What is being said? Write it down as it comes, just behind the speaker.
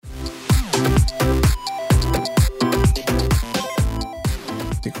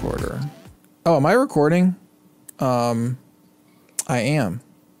Oh, am I recording? I am.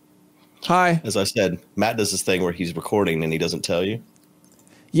 Hi. As I said, Matt does this thing where he's recording and he doesn't tell you.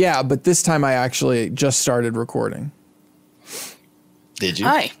 Yeah, but this time I actually just started recording. Did you?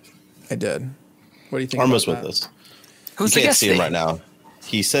 Hi. I did. What do you think? Armo's about with that? us. Who's You the can't guest see him today? right now.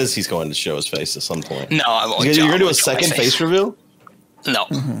 He says he's going to show his face at some point. No, I won't. You're I going to do won't a show my second face reveal? No.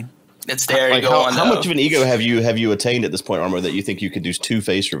 It's there. Like you go on how much of an ego have you attained at this point, Armo, that you think you could do 2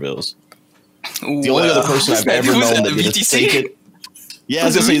 face reveals? The only other person I've ever known that did a fake it. Yeah, I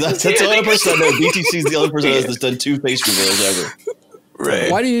was gonna say that's the only person I know. BTC is the only person that's done 2 face reveals ever.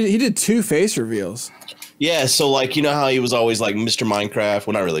 Right. Why do you? He did 2 face reveals. Yeah, so like you know how he was always like Mr. Minecraft.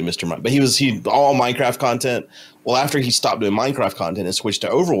 Well, not really Mr. Minecraft, but he all Minecraft content. Well, after he stopped doing Minecraft content and switched to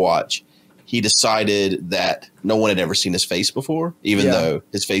Overwatch, he decided that no one had ever seen his face before, even though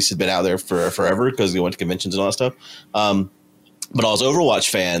his face had been out there for forever because he went to conventions and all that stuff. But all his Overwatch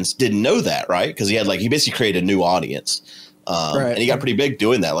fans didn't know that, right? Because he basically created a new audience. And he got pretty big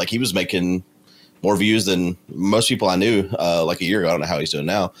doing that. Like he was making more views than most people I knew like a year ago. I don't know how he's doing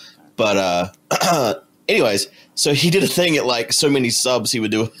now. But anyways, so he did a thing at like so many subs, he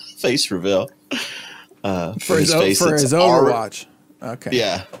would do a face reveal. For his Overwatch. Okay.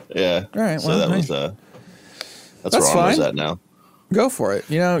 Yeah. Yeah. All right. So Well, that hey. was that's where fine. Armo's at now. Go for it.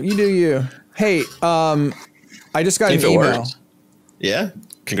 You know, you do you. Hey, I just got If an it email. works. Yeah.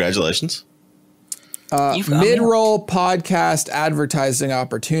 Congratulations. Mid-roll podcast advertising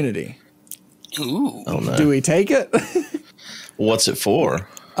opportunity. Ooh. Oh no. Do we take it? What's it for?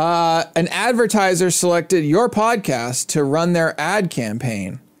 An advertiser selected your podcast to run their ad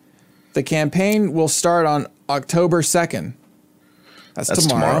campaign. The campaign will start on October 2nd. That's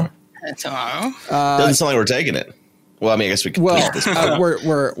tomorrow. Tomorrow. Doesn't sound like we're taking it. Well, I mean, I guess we could. Well, push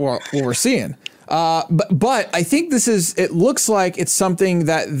this we're seeing. But I think it looks like it's something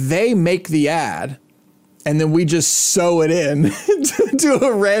that they make the ad and then we just sew it in to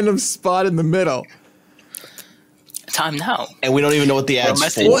a random spot in the middle. Time now. and we don't even know what the ad's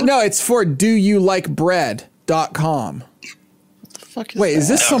for. Well, no, it's for doyoulikeBread.com. Wait, is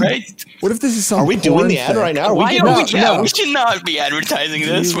this some? Right. What if this is some? Are we doing porn the ad thing? right now? Are Why we are getting we? No, no. We should not be advertising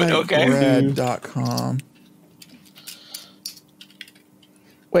this. But okay. DoYouLikeBread.com.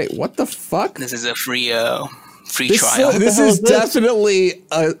 Wait, what the fuck? This is a free trial. This is definitely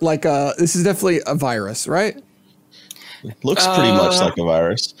a virus, right? Looks pretty much like a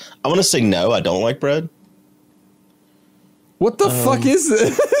virus. I want to say no. I don't like bread. What the fuck is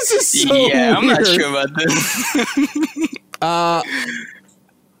this? This is so Yeah, I'm not weird. sure about this.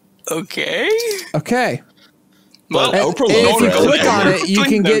 Okay. Okay. Well, But Oprah And if you loves bread. click on it, you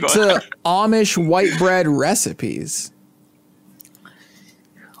can Please get don't go to Amish white bread recipes.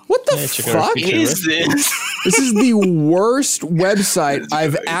 What the check out our fuck? feature. is this? This is the worst website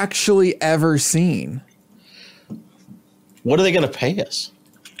I've actually ever seen. What are they going to pay us?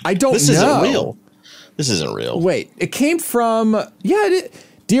 I don't This know. isn't real. This isn't real. Wait, it came from,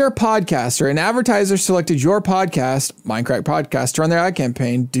 Dear Podcaster, an advertiser selected your podcast, Minecraft Podcast, to run their ad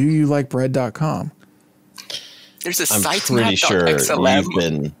campaign, doyoulikebread.com. There's a I'm site pretty sure XLM. you've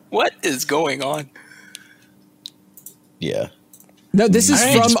been. What is going on? Yeah. No, this is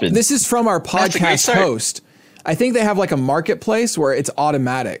Alright. Just from been- this is from our That's a great podcast start. host. I think they have like a marketplace where it's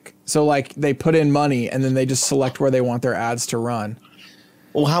automatic. So like they put in money and then they just select where they want their ads to run.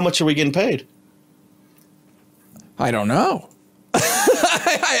 Well, how much are we getting paid? I don't know.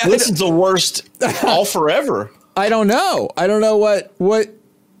 This is the worst all forever. I don't know. I don't know what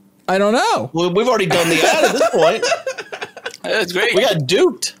I don't know. Well, we've already done the ad at this point. That's great. We got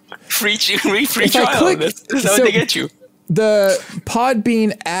duped. free If I trial. click- This is how so- they get you. The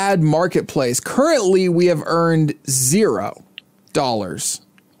Podbean ad marketplace. Currently we have earned $0.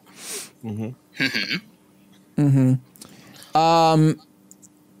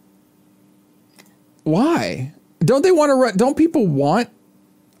 Why? Don't they want to run? Don't people want?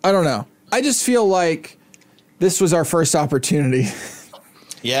 I don't know. I just feel like this was our first opportunity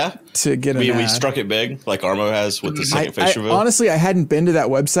Yeah. to get an We ad. struck it big, like Armo has with the second face reveal. Honestly, I hadn't been to that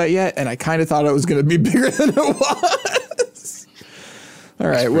website yet, and I kind of thought it was going to be bigger than it was. All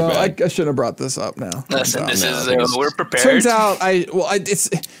right. Well, I shouldn't have brought this up now. Listen, this No, is I think it's- we're prepared. Turns out, I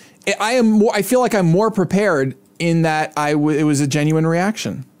am more. I feel like I'm more prepared in that it was a genuine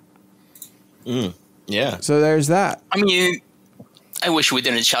reaction. Yeah. So there's that. I mean, I wish we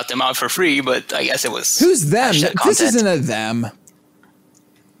didn't shout them out for free, but I guess it was. Who's them? hashtag This content. isn't a them.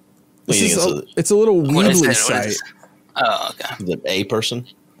 What do you think It's a little What is Weebly it? What is site. it? Oh, okay. it's the A person?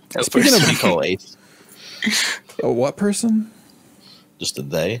 Speaking of- What do you call A? A what person? Just a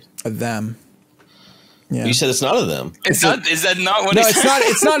they? A them. Yeah. You said it's none of them. It's not. Is that not what? No, he it's said? not.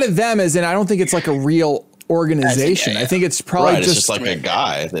 It's not a them, as in I don't think it's like a real organization. I think it's probably Right, it's just just like a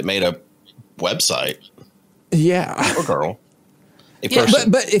guy that made a website. yeah. Or girl. A Yeah,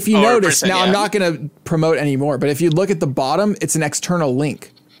 person. But if you Or a notice, person, now yeah. I'm not going to promote anymore, but if you look at the bottom, it's an external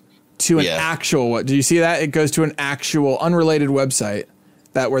link to an Yeah. actual, what, do you see that? It goes to an actual unrelated website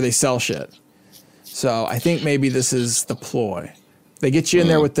where they sell shit. So I think maybe this is the ploy. They get you in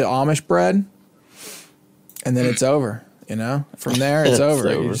there with the Amish bread and then it's over, you know, from there it's over.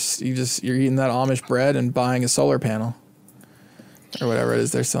 over. You're eating that Amish bread and buying a solar panel or whatever it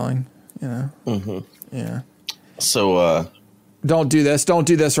is they're selling, you know? Yeah. So, Don't do this. Don't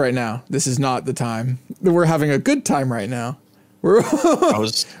do this right now. This is not the time. We're having a good time right now. We're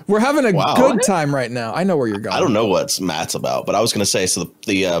having a Wow. good time right now. I know where you're going. I don't know what Matt's about, but I was going to say, so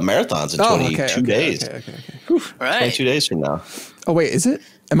the marathon's in 22 days. Okay. Whew. Right. 22 days from now. Oh wait, is it?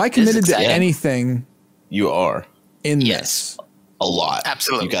 Am I committed to exciting. anything You are. in Yes. A lot.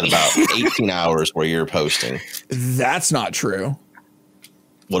 Absolutely. You got about 18 hours where you're posting. this? That's not true.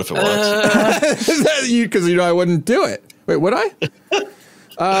 What if it was? Because you know I wouldn't do it. Wait, would I?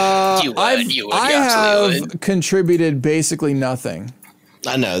 You would. You I absolutely have would. contributed basically nothing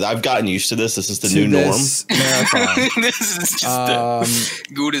I know. I've gotten used to this. This is the to new norm. this marathon. This is just the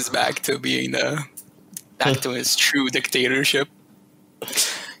good is back to being back to his true dictatorship,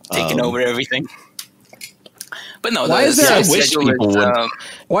 taking over everything. But no, Why is there I a- wish schedule people is, would-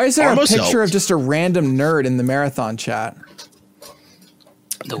 Why is there a Almost picture helped. of just a random nerd in the marathon chat?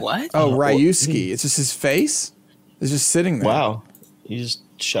 the what? Oh, Ryuski. It's just his face. It's just sitting there. Wow. You just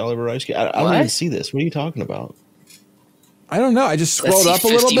shall over ice cream. I don't What? even see this. What are you talking about? I don't know. I just Let's scrolled see, up a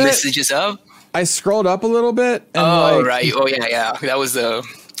little 50 bit. messages up. I scrolled up a little bit. And Oh like, right. Oh yeah. That was the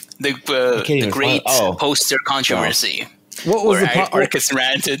even great find- oh. poster controversy. What was Where the Arcus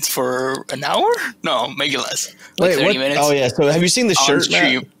ranted for an hour? No, maybe less. Like Wait, 30 what- minutes. Oh, yeah. So have you seen the on shirt, Matt?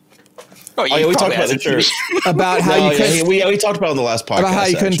 stream. Oh, Oh, yeah, we talked about the shirt. about how No, you yeah, couldn't we talked about it on the last podcast. about how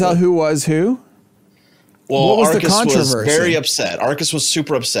you couldn't tell actually. who was who? Well, What was the Arcus was controversy? very upset. Arcus was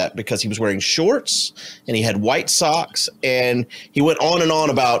super upset because he was wearing shorts and he had white socks, and he went on and on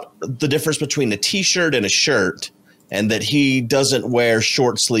about the difference between a t-shirt and a shirt, and that he doesn't wear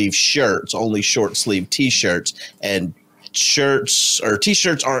short sleeve shirts, only short sleeve t-shirts, and shirts or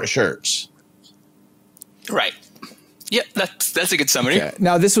t-shirts aren't shirts. Right. Yep, that's a good summary. Okay.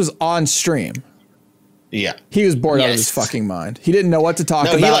 Now this was on stream. Yeah. He was bored out of Yes. his fucking mind. He didn't know what to talk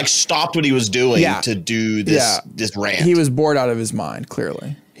No, about. he like stopped what he was doing Yeah. to do this Yeah. this rant. He was bored out of his mind.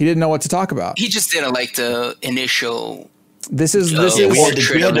 Clearly, he didn't know what to talk about. He just didn't like the initial. This is Yeah, Yeah, is we had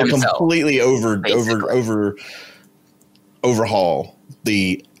portrait to of himself, completely basically. overhaul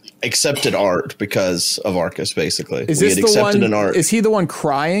the accepted art because of Arcus. Basically, is we this had the accepted one? an art. Is he the one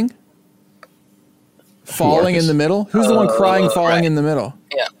crying? Falling Arcus? in the middle? Who's the one crying, falling right. in the middle?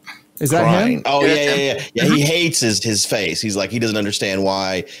 Yeah. Is that crying? him? Oh Yeah, yeah, it's yeah. He hates his face. He's like he doesn't understand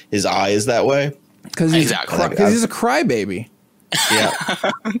why his eye is that way. Because he's, Exactly. because he's a crybaby. Yeah, This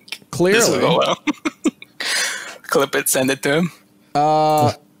will Clearly. go well. Clip it, send it to him.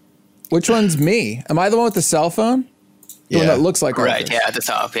 Which one's me? Am I the one with the cell phone? The one Yeah. that looks like Right, Arthur? yeah, at the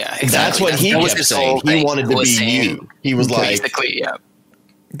top, yeah. Exactly. that's what he that was kept his saying. whole He thing. wanted to was be saying, you. He was like, basically, yeah.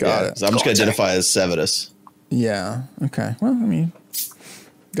 Got yeah, it. so I'm just gonna Go on, identify as Sevidus. Yeah. Okay. Well, I mean,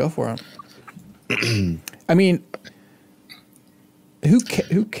 go for it. I mean, who cares?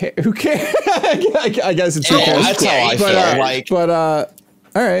 I guess it's who Yeah, cares. that's how I But, feel. Like,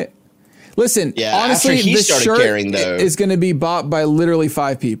 all right. Listen, Yeah, honestly, after he this started shirt caring, though- is going to be bought by literally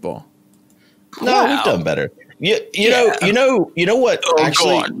 5 people. no, Wow. we've done better. You Yeah. know what? Oh, actually,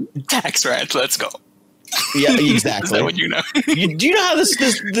 go on. Tax rant, let's go. yeah, Is exactly. that what you know? Do you know how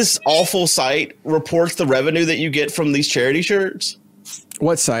this awful site reports the revenue that you get from these charity shirts?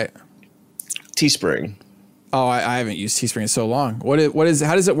 What site? Teespring. Oh, I haven't used Teespring in so long. What is?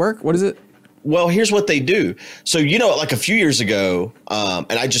 How does it work? What is it? Well, here's what they do. So, like a few years ago,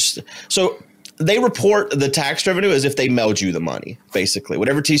 so they report the tax revenue as if they mailed you the money, basically.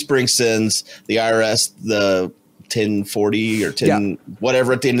 Whatever Teespring sends the IRS, the 1040 or 10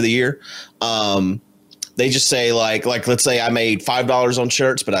 whatever at the end of the year, they just say like let's say I made $5 on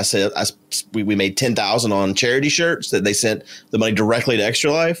shirts, but I said we made 10,000 on charity shirts that they sent the money directly to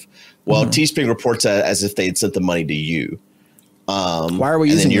Extra Life. Well, Teespring reports that as if they had sent the money to you. Why are we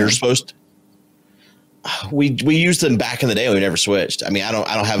and using then you're them? supposed to, we used them back in the day. We never switched. I mean, I don't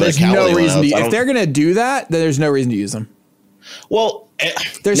have There's an account. no with anyone reason. else. I If don't- they're gonna do that, then there's no reason to use them. well,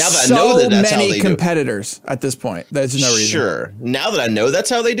 There's now that so I know that that's how many they do it. competitors at this point. There's no reason. Sure. Now that I know that's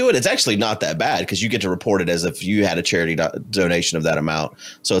how they do it, it's actually not that bad because you get to report it as if you had a charity donation of that amount.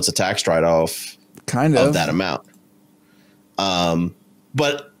 So it's a tax write-off. kind of that amount.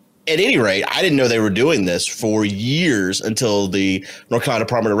 But at any rate, I didn't know they were doing this for years until the North Carolina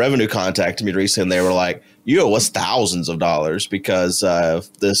Department of Revenue contacted me recently, and they were like, "You owe us thousands of dollars because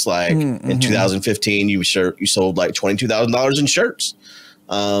this, like, in 2015, you sold like $22,000 in shirts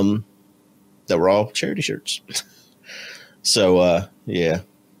that were all charity shirts." So yeah,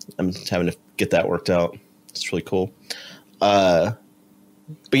 I'm having to get that worked out. It's really cool. But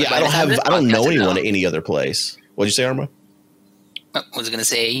yeah, I don't know anyone at any other place. What'd you say, Arma? I was going to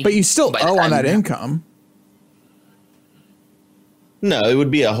say. But you still owe on that income. No, it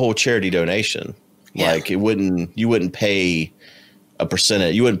would be a whole charity donation. Yeah. Like you wouldn't pay a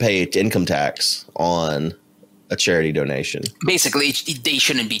percentage. You wouldn't pay income tax on a charity donation. Basically, they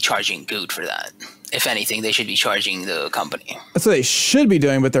shouldn't be charging Good for that. If anything, they should be charging the company. That's what they should be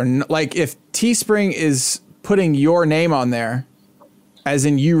doing, but they're like, if Teespring is putting your name on there, as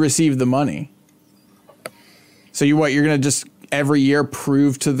in you received the money. So you're going to just every year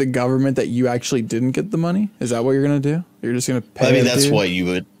prove to the government that you actually didn't get the money? Is that what you're going to do? You're just going to pay? I mean, that's what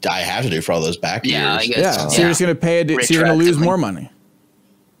I have to do for all those back years. I guess. Yeah. So you're just going to pay it. So you're going to lose more money.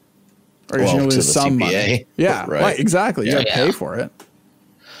 Or you're going to lose some money. Yeah. Right. Exactly. You got to pay for it.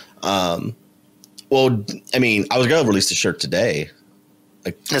 Well, I mean, I was going to release the shirt today.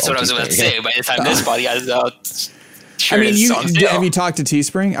 Like, that's what I was about to say. By the time this podcast is out, I mean, have you talked to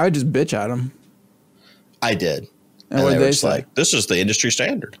Teespring? I would just bitch at them. I did. And what did they say? Like, this is the industry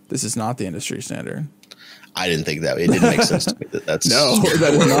standard. This is not the industry standard. I didn't think that. It didn't make sense to me. That's no,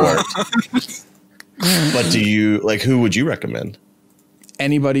 that is not. But do you, like, who would you recommend?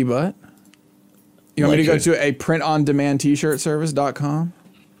 Anybody but. You want me to go to a print-on-demand-t-shirt-service.com?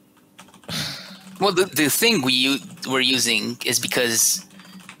 Well, the thing we're using is because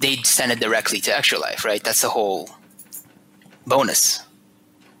they send it directly to Extra Life, right? That's the whole bonus.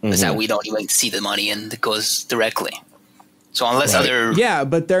 Is that we don't even see the money and it goes directly. So unless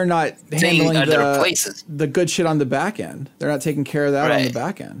but they're not handling other places. The good shit on the back end. They're not taking care of that on the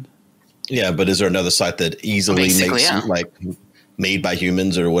back end. Yeah, but is there another site that easily makes like made by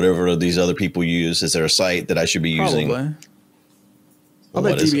humans or whatever these other people use? Is there a site that I should be using? Probably. I'll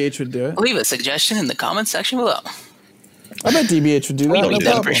bet DBH would do it. Leave a suggestion in the comments section below. I bet DBH would do that. We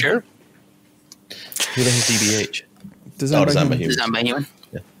done for sure. Who the hell is DBH? Design by Human. Design by Human.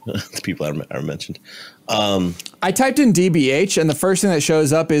 Yeah, the people I mentioned. I typed in DBH, and the first thing that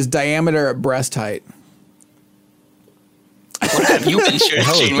shows up is diameter at breast height. What have you been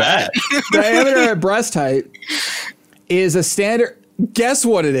searching, man? Diameter at breast height is a standard. Guess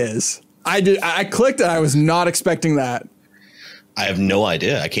what it is? I clicked it. I was not expecting that. I have no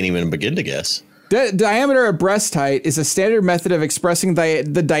idea. I can't even begin to guess. Diameter at breast height is a standard method of expressing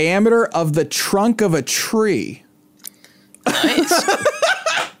the diameter of the trunk of a tree. Nice.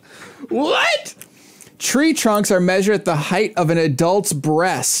 What? Tree trunks are measured at the height of an adult's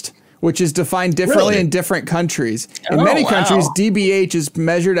breast, which is defined differently in different countries. In many countries, DBH is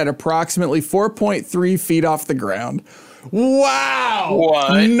measured at approximately 4.3 feet off the ground. Wow.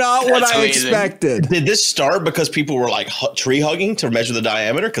 What? Not what I expected. Did this start because people were like tree hugging to measure the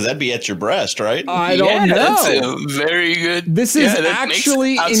diameter? Because that'd be at your breast, right? I don't know. That's a very good. This is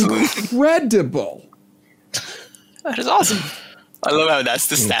actually incredible. That is awesome. I love how that's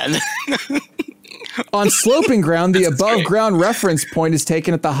the stand. On sloping ground, the above ground reference point is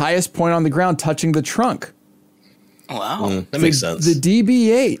taken at the highest point on the ground, touching the trunk. Wow. That makes sense. The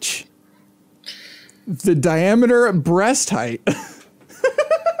DBH. The diameter at breast height.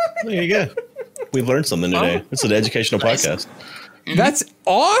 There you go. We've learned something today. It's an educational podcast. That's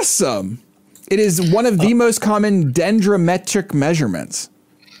awesome. It is one of the most common dendrometric measurements.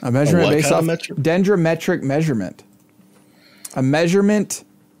 A measurement based off dendrometric measurement. A measurement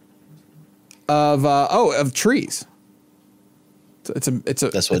of trees. That's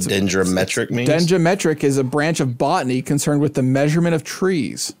what dendrometric means? Dendrometric is a branch of botany concerned with the measurement of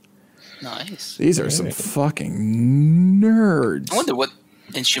trees. Nice. These are some fucking nerds. I wonder what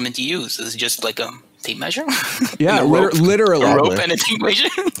instrument you use. Is it just like a tape measure? Yeah, literally. A rope and a tape measure?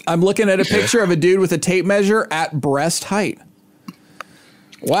 I'm looking at a picture of a dude with a tape measure at breast height.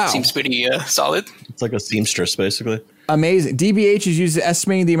 Wow. Seems pretty solid. It's like a seamstress, basically. Amazing. DBH is used to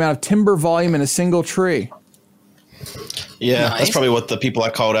estimating the amount of timber volume in a single tree. Yeah, that's probably what the people I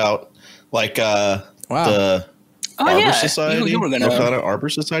called out, like the Arbor Society, North Carolina Arbor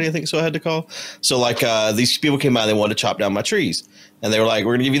Society, I think so I had to call. So like these people came out and they wanted to chop down my trees. And they were like,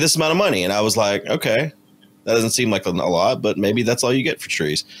 we're going to give you this amount of money. And I was like, okay, that doesn't seem like a lot, but maybe that's all you get for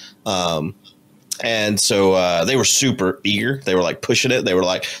trees. And so they were super eager. They were like pushing it. They were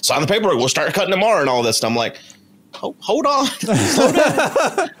like, sign the paperwork. We'll start cutting tomorrow and all this. And I'm like, hold on.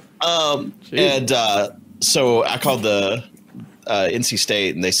 So I called the NC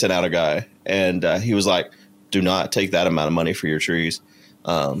State, and they sent out a guy, and he was like, "Do not take that amount of money for your trees."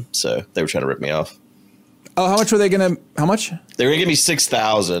 So they were trying to rip me off. Oh, how much were they gonna? How much They were gonna give me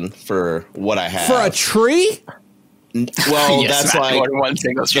 $6,000 for what I have for a tree? Well, Yes, that's Matt, like one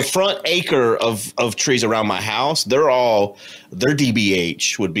single the tree. front acre of trees around my house. Their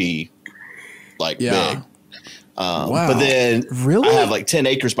DBH would be like Yeah. big. Wow. But then Really? I have like 10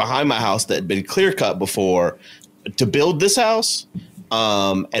 acres behind my house that had been clear cut before to build this house.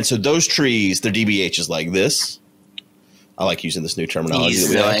 And so those trees, their DBH is like this. I like using this new terminology. He's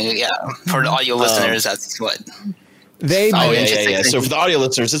that we have. doing, yeah. For the audio listeners, that's what. They Oh, yeah. 6 So for the audio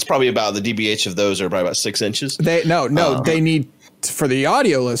listeners, it's probably about the DBH of those are probably about 6 inches. they they need for the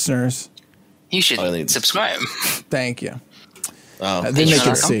audio listeners. You should I need- subscribe. Thank you. Oh, Then they can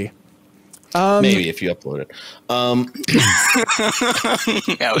Patreon.com. see. maybe if you upload it.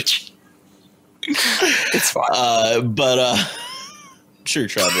 Ouch. It's fine. I'm sure you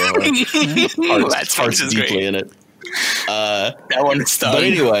tried real hard. That's Heart's is deeply great. in it. That one is done. But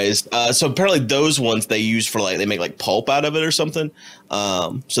anyways, so apparently those ones they use for like they make like pulp out of it or something.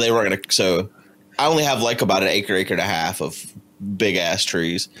 So they were gonna. So I only have like about an acre and a half of big ass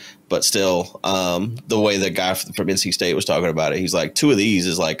trees, but still, the way the guy from NC State was talking about it, he's like 2 of these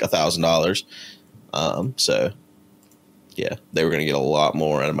is like $1,000. So yeah, they were gonna get a lot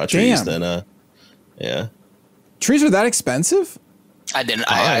more out of my trees Damn. than yeah. Trees are that expensive? I didn't.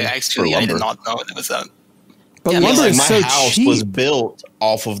 I actually for I did lumber. not know it was that. But Yeah, I mean, lumber Like is my so house cheap. was built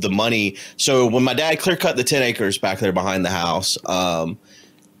off of the money. So when my dad clear cut the 10 acres back there behind the house,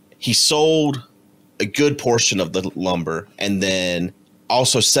 he sold a good portion of the lumber and then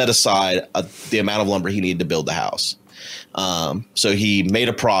also set aside the amount of lumber he needed to build the house. So he made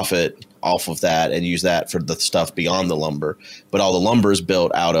a profit off of that and used that for the stuff beyond the lumber. But all the lumber is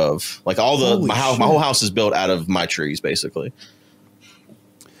built out of like all the Holy my shit. whole house is built out of my trees basically.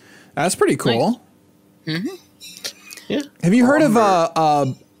 That's pretty cool. Yeah. Have you heard of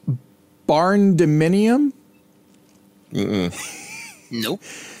barn dominium? Nope.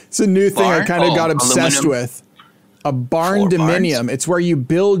 It's a new thing I Barn? kind of Oh, got obsessed aluminum. with. A barn For barns? dominium. It's where you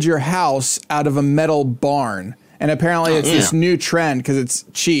build your house out of a metal barn. And apparently it's this new trend because it's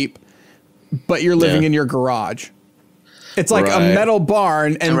cheap, but you're living Yeah. in your garage. It's like a Right. metal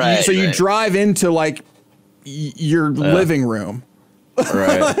barn. And Right, so you right. drive into like your living room.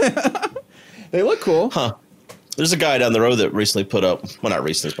 Right. They look cool. Huh. There's a guy down the road that recently put up, well, not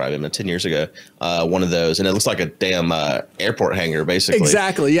recently, it's probably been 10 years ago, one of those, and it looks like a damn airport hangar, basically.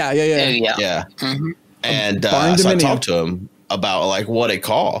 Exactly. Yeah. Yeah. Yeah. And barn so I dominium. talked to him about like what it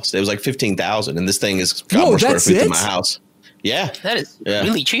cost. It was like 15,000, and this thing is got Whoa, more square that's feet than it? my house. Yeah. That is Yeah.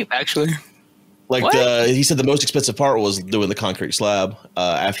 really cheap, actually. Like What? he said the most expensive part was doing the concrete slab.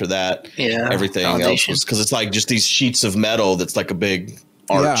 After that, Yeah, everything else foundation. was because it's like just these sheets of metal that's like a big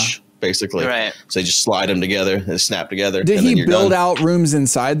arch, basically. Right. So you just slide them together and they snap together. Did and then he you're build done. out rooms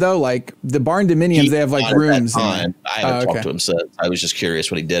inside though? Like the barn dominiums, they have like Not at that rooms. in time. them. I haven't Oh, okay. talked to him since. I was just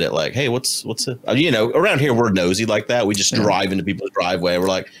curious when he did it. Like, hey, what's it? Around here we're nosy like that. We just drive into people's driveway. We're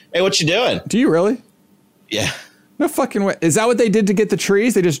like, hey, what you doing? Do you really? Yeah, No fucking way. Is that what they did to get the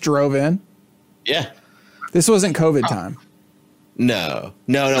trees? They just drove in. yeah. This wasn't COVID time. No,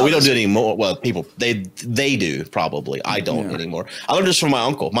 we don't do it anymore. Well, people they do probably. I don't anymore. I learned this from my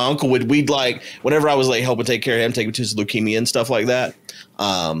uncle. My uncle we'd like whenever I was like helping take care of him, take him to his leukemia and stuff like that.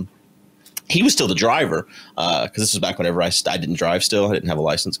 He was still the driver because this was back whenever I didn't drive. Still, I didn't have a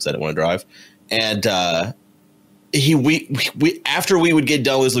license because I didn't want to drive. And we after we would get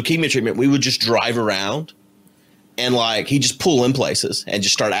done with his leukemia treatment, we would just drive around. And like he'd just pull in places and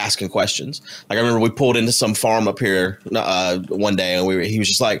just start asking questions. Like I remember we pulled into some farm up here one day, and he was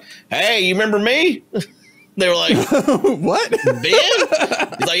just like, "Hey, you remember me?" They were like, What? "Ben?"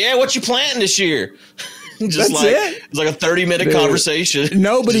 He's like, "Yeah, what you planting this year?" Just That's like it? was like a 30-minute Dude. conversation.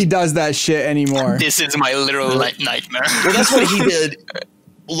 Nobody does that shit anymore. This is my literal nightmare. Well, that's what he did.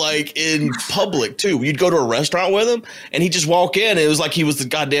 Like in public too. You'd go to a restaurant with him and he'd just walk in and it was like he was the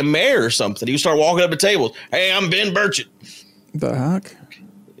goddamn mayor or something. He would start walking up to tables. Hey, I'm Ben Burchett. The heck?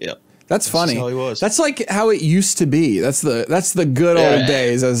 Yep. That's funny. how he was. That's like how it used to be. That's the good old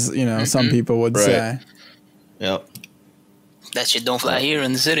days, as you know, some people would Right. say. Yep. That shit don't fly here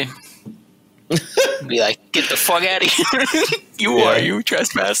in the city. Be like, get the fuck out of here. You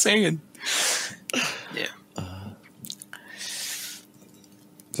trespassing. And yeah.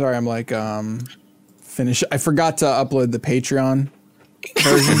 Sorry, I'm like finish. I forgot to upload the Patreon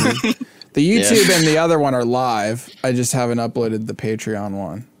version. The YouTube and the other one are live. I just haven't uploaded the Patreon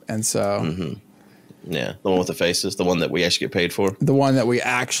one, and so Yeah, the one with the faces, the one that we actually get paid for. The one that we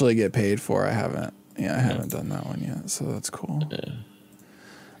actually get paid for. I haven't done that one yet, so that's cool. Yeah.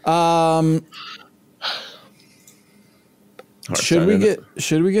 Should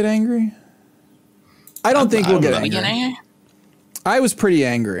we get angry? I don't think we'll get angry. I was pretty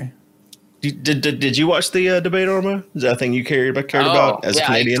angry. Did you watch the debate, Orma? Is that a thing you cared about as a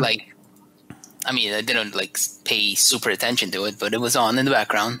Canadian? I didn't pay super attention to it, but it was on in the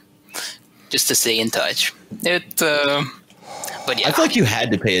background just to stay in touch. But yeah, I feel like you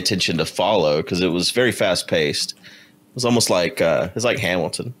had to pay attention to follow because it was very fast paced. It was almost like it's like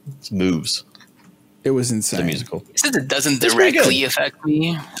Hamilton. It's moves. It was insane. The musical. Since it doesn't directly affect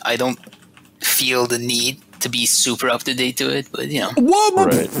me, I don't feel the need to be super up to date to it. But whoa,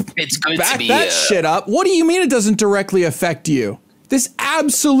 right. It's good back to be. That shit up. What do you mean it doesn't directly affect you? This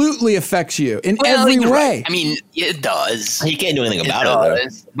absolutely affects you in every way. Right. I mean, it does. You can't do anything about it,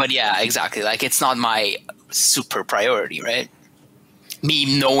 though. But yeah, exactly. It's not my super priority, right?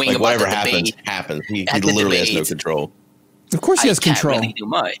 Me knowing about whatever the debate happens. He literally has no control. Of course, he has control. Can't really do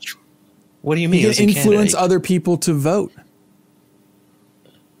much. What do you mean? He can influence other people to vote.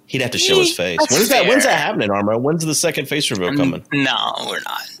 He'd have to show his face. When's that happening, Armo? When's the second face reveal coming? No, we're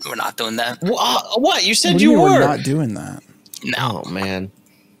not. We're not doing that. What? You said you were. We're not doing that. No. Oh, man.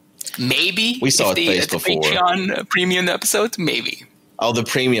 Maybe. We saw his face before. Patreon premium episode, maybe. Oh, the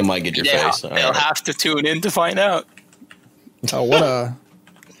premium might get your face. They'll have to tune in to find out. Oh, what a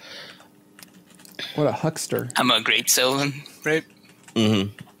huckster. I'm a great Sylvan, right?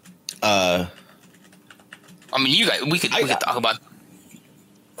 Mm-hmm. I mean, you guys, we could talk about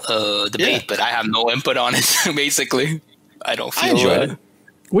debate, but I have no input on it. Basically, I don't feel. I enjoyed it.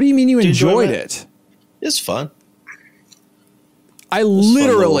 What do you mean you enjoyed it? It's fun. I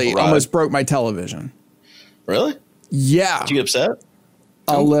literally almost broke my television. Really? Yeah. Did you get upset?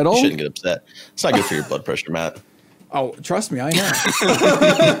 A little. You shouldn't get upset. It's not good for your blood pressure, Matt. Oh, trust me, I know.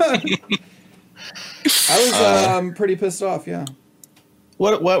 I was pretty pissed off. Yeah.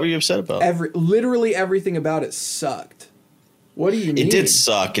 What were you upset about? Literally everything about it sucked. What do you mean? It did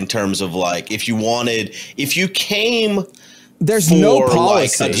suck in terms of if you came there's for no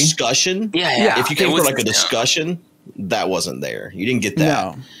policy. a discussion. Yeah. If you came for a discussion, that wasn't there. You didn't get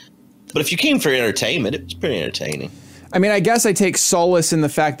that. No. But if you came for entertainment, it was pretty entertaining. I mean, I guess I take solace in the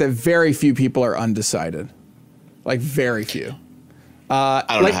fact that very few people are undecided. Very few. I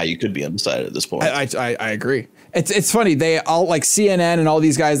don't know how you could be undecided at this point. I agree. It's funny. They all CNN and all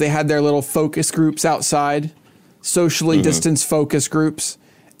these guys, they had their little focus groups outside, socially distanced focus groups.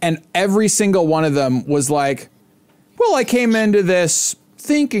 And every single one of them was like, well, I came into this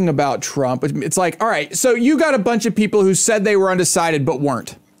thinking about Trump. It's all right, so you got a bunch of people who said they were undecided but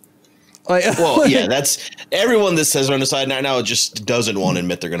weren't. Well, yeah, that's everyone that says they're undecided right now just doesn't want to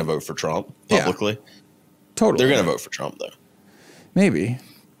admit they're going to vote for Trump publicly. Yeah, totally. They're going to vote for Trump, though. Maybe.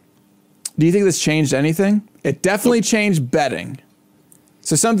 Do you think this changed anything? It definitely changed betting.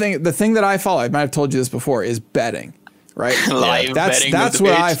 So the thing that I follow, I might have told you this before, is betting, right? Live betting. That's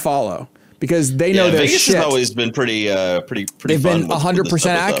what I follow because they know their Vegas shit. has always been pretty They've fun been 100%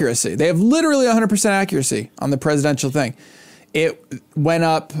 accuracy. They have literally 100% accuracy on the presidential thing. It went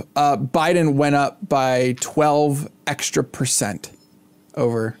up. Biden went up by 12 extra %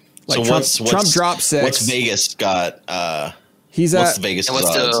 over. So Trump dropped 6. What's Vegas got? He's what's at Vegas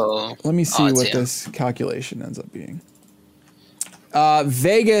odds? Let me see what this calculation ends up being.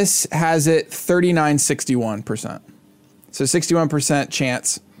 Vegas has it 39.61%. So 61%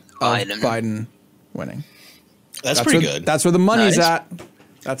 chance of Biden winning. That's pretty good. That's where the money's at.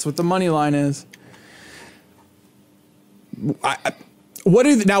 That's what the money line is.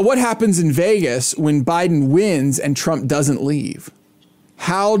 What happens in Vegas when Biden wins and Trump doesn't leave?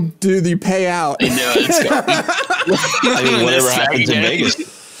 How do they pay out? I mean, whatever happens in Vegas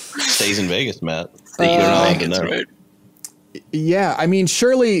stays in Vegas, Matt. You're not allowed to know. Right. Yeah, I mean,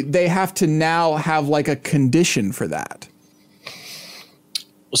 surely they have to now have a condition for that.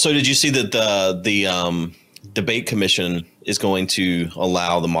 So, did you see that the debate commission is going to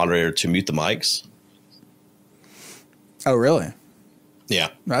allow the moderator to mute the mics? Oh, really? Yeah,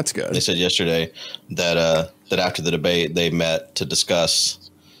 that's good. They said yesterday that after the debate they met to discuss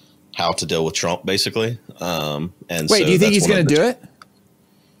how to deal with Trump, basically. And wait, do you think he's going to do it?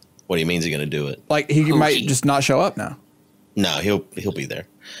 What do you mean he's going to do it? He might just not show up now. No, he'll be there.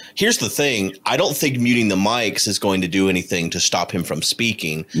 Here's the thing. I don't think muting the mics is going to do anything to stop him from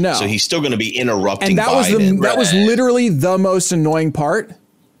speaking. No. So he's still going to be interrupting Biden. That was literally the most annoying part.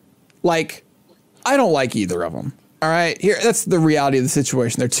 I don't like either of them. All right. That's the reality of the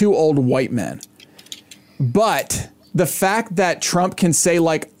situation. They're two old white men. But the fact that Trump can say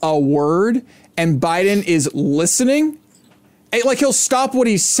a word and Biden is listening, like he'll stop what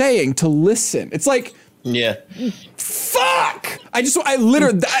he's saying to listen. It's like, Yeah. fuck. I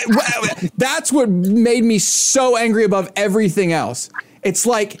literally, that's what made me so angry above everything else. It's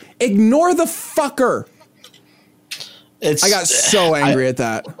like, ignore the fucker. I got so angry at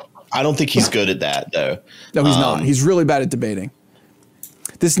that. I don't think he's good at that, though. No, he's not. He's really bad at debating.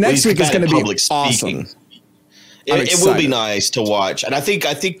 This next week is going to be awesome. It will be nice to watch, and I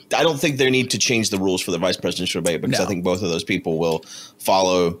don't think they need to change the rules for the vice presidential debate because I think both of those people will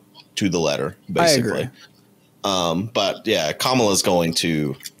follow to the letter, basically. I agree. But yeah, Kamala's going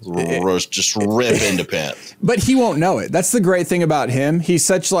to just rip into Pence. But he won't know it. That's the great thing about him. He's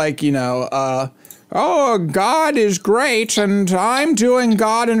such like, oh, God is great, and I'm doing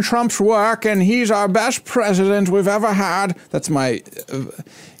God and Trump's work, and he's our best president we've ever had. That's my...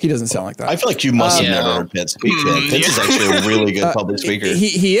 he doesn't sound like that. I feel like you must have never heard Pence speak. Pence is actually a really good public speaker.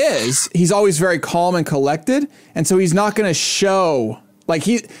 He is. He's always very calm and collected, and so he's not going to show... Like,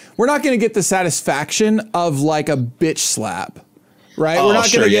 we're not going to get the satisfaction of, like, a bitch slap. Right? Oh, we're not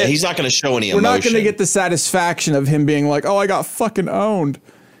sure, gonna yeah. He's not going to show any emotion. We're not going to get the satisfaction of him being like, oh, I got fucking owned.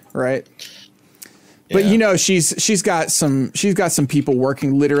 Right? But she's got some people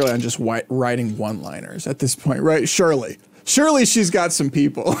working literally on just writing one-liners at this point, right? Surely she's got some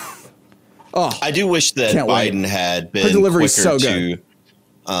people. Oh, I do wish that Biden had been quicker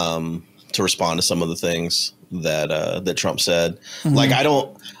to respond to some of the things that Trump said. Mm-hmm. Like I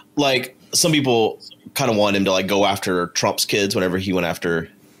don't like some people kind of want him to like go after Trump's kids whenever he went after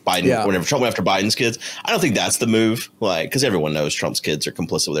Biden. Yeah. Whenever Trump went after Biden's kids, I don't think that's the move. Like because everyone knows Trump's kids are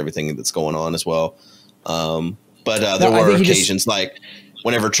complicit with everything that's going on as well. But there were occasions like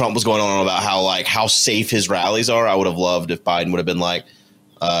whenever Trump was going on about how safe his rallies are, I would have loved if Biden would have been like,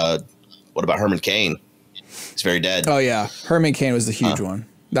 what about Herman Cain? He's very dead. Oh yeah. Herman Cain was the huge one.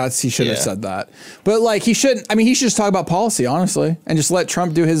 He should have said that, but like he shouldn't. I mean, he should just talk about policy, honestly, and just let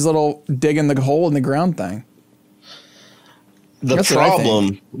Trump do his little dig in the hole in the ground thing. The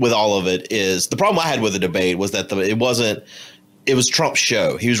problem with all of it is the problem I had with the debate was that it was Trump's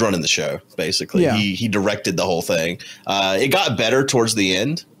show. He was running the show, basically. Yeah. He directed the whole thing. It got better towards the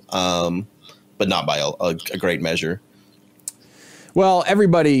end, but not by a great measure. Well,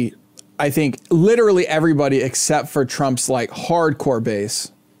 everybody, I think literally everybody except for Trump's like hardcore base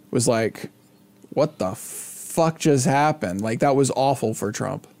was like, what the fuck just happened? Like that was awful for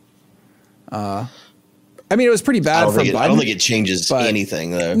Trump. I mean, it was pretty bad for Biden. I don't think it changes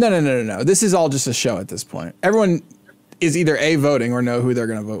anything, though. No. This is all just a show at this point. Everyone is either voting or know who they're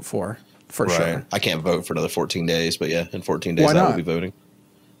going to vote for sure. I can't vote for another 14 days, but yeah, in 14 days I will be voting.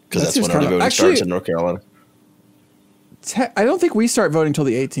 Because that's when early voting starts in North Carolina. I don't think we start voting till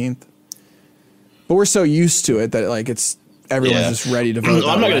the 18th. But we're so used to it that like everyone's just ready to vote.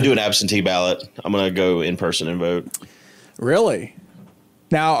 I'm not going to do an absentee ballot. I'm going to go in person and vote. Really?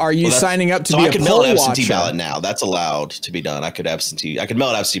 Now, are you signing up to be a poll watcher? So I could mail an absentee ballot now. That's allowed to be done. I could mail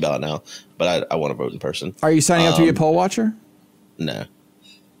an absentee ballot now, but I want to vote in person. Are you signing up to be a poll watcher? No.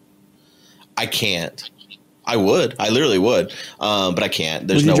 I can't. I would. I literally would. But I can't.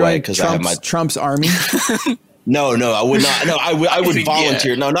 There's no way because I have Trump's army. No, I would not. No, I would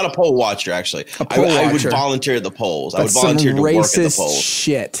volunteer. No, not a poll watcher. Actually, I would volunteer at the polls. I would volunteer to work at the polls.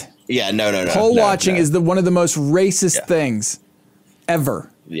 Shit. Yeah, no. Poll watching is one of the most racist things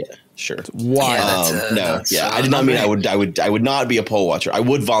ever. Yeah, sure. Why? I did not mean I would not be a poll watcher. I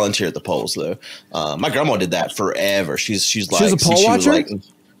would volunteer at the polls though. My grandma did that forever. She's like she was a poll watcher.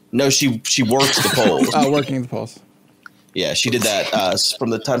 No, she worked the polls. Oh, working at the polls. Yeah, she did that from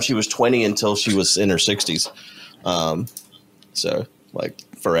the time she was 20 until she was in her 60s. So like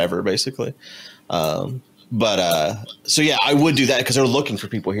forever, basically. So yeah, I would do that because they're looking for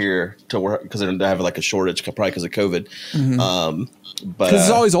people here to work because they're having like a shortage, probably because of COVID. Mm-hmm. But it's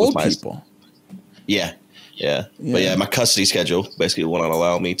always old people. Yeah. But yeah, my custody schedule basically will not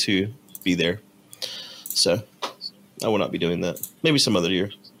allow me to be there. So I will not be doing that. Maybe some other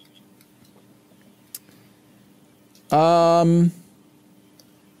year.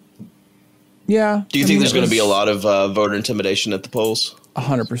 Yeah. Do you think there's going to be a lot of voter intimidation at the polls?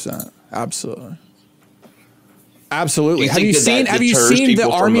 100%. Absolutely. Have you seen the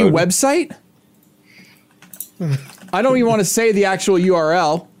Army website? I don't even want to say the actual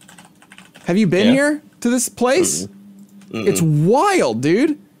URL. Have you been here to this place? Mm-mm. It's wild,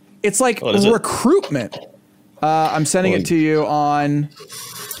 dude. It's like recruitment. I'm sending it to you on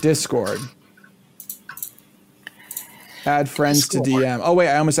Discord. Add friends to DM. Oh, wait,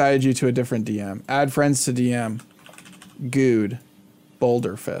 I almost added you to a different DM. Add friends to DM. Good.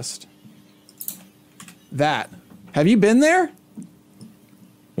 Boulder Fist. That. Have you been there?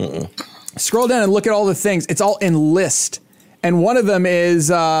 Mm-mm. Scroll down and look at all the things. It's all in list. And one of them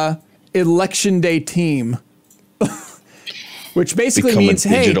is election day team. Which basically Become a means,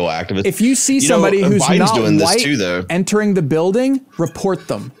 hey, digital activist. if you see somebody who's Biden's not doing this white too, though. entering the building, report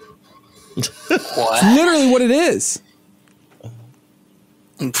them. What? It's literally what it is.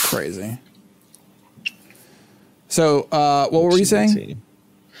 Crazy. So, what were you saying?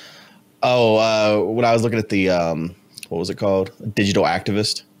 Oh, when I was looking at the, what was it called? Digital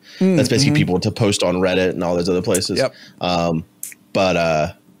activist. That's basically people to post on Reddit and all those other places. Yep.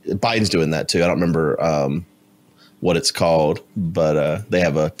 But Biden's doing that too. I don't remember what it's called, but they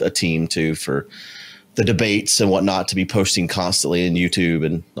have a team too for the debates and whatnot to be posting constantly in YouTube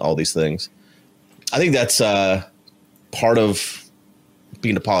and all these things. I think that's part of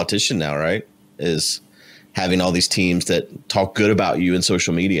being a politician now, right? Is having all these teams that talk good about you in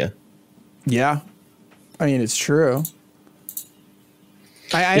social media. Yeah. I mean, it's true.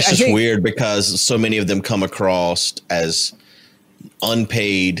 It's just weird because so many of them come across as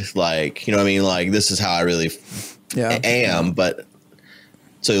unpaid, like, you know what I mean? Like, this is how I really am. But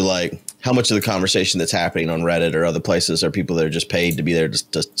so, like, how much of the conversation that's happening on Reddit or other places are people that are just paid to be there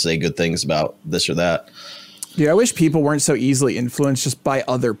just to say good things about this or that? Yeah, I wish people weren't so easily influenced just by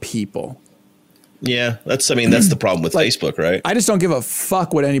other people. Yeah, that's the problem with Facebook, right? I just don't give a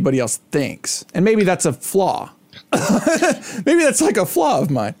fuck what anybody else thinks. And maybe that's a flaw. Maybe that's like a flaw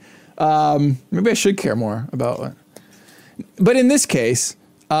of mine. Maybe I should care more about it. But in this case,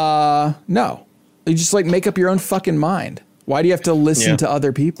 no. You just like make up your own fucking mind. Why do you have to listen to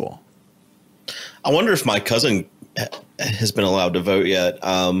other people? I wonder if my cousin has been allowed to vote yet.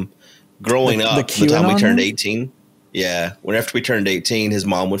 Growing up, the time we turned 18. Yeah. When after we turned 18, his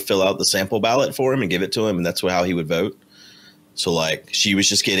mom would fill out the sample ballot for him and give it to him. And that's how he would vote. So, like, she was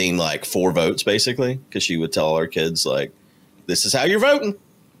just getting, like, 4 votes, basically, because she would tell all her kids, like, this is how you're voting.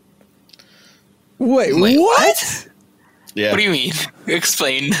 Wait what? Yeah. What do you mean?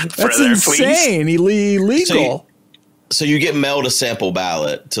 Explain That's further, insane. please. Illegal. So you get mailed a sample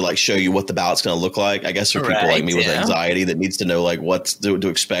ballot to, like, show you what the ballot's going to look like. I guess for people like me with anxiety that needs to know, like, what to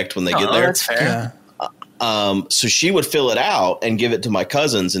expect when they get there. That's fair. Yeah. So she would fill it out and give it to my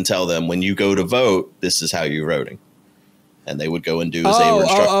cousins and tell them, when you go to vote, this is how you're voting. And they would go and do as they were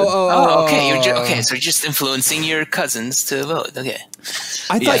instructed. Okay. So you're just influencing your cousins to vote. Okay.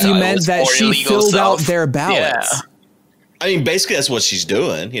 I thought you meant that she filled out their ballots. Yeah. I mean, basically, that's what she's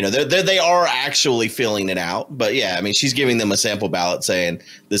doing. You know, they are actually filling it out. But yeah, I mean, she's giving them a sample ballot saying,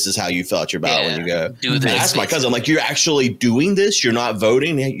 this is how you fill out your ballot when you go. Do this. I asked my cousin, I'm like, you're actually doing this? You're not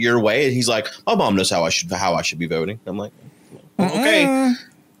voting your way? And he's like, my mom knows how I should be voting. I'm like, okay.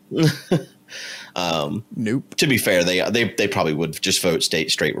 Nope. To be fair, they probably would just vote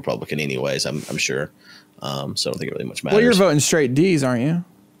straight Republican anyways. I'm sure. So I don't think it really much matters. Well, you're voting straight D's, aren't you?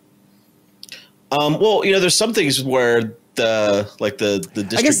 Well, you know, there's some things where the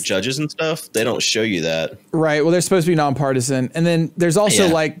district judges and stuff, they don't show you that. Right. Well, they're supposed to be nonpartisan, and then there's also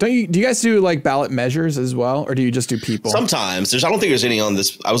like, do you guys do like ballot measures as well, or do you just do people? Sometimes I don't think there's any on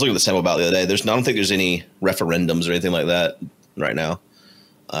this. I was looking at the sample ballot the other day. I don't think there's any referendums or anything like that right now.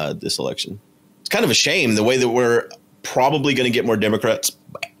 This election. Kind of a shame the way that we're probably going to get more Democrats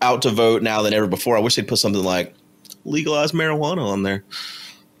out to vote now than ever before. I wish they'd put something like legalize marijuana on there,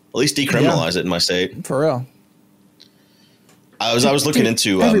 at least decriminalize it in my state. For real. I was looking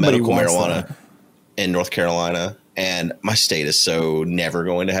into medical marijuana in North Carolina, and my state is so never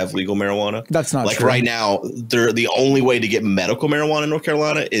going to have legal marijuana. That's not like true. Right now. The only way to get medical marijuana in North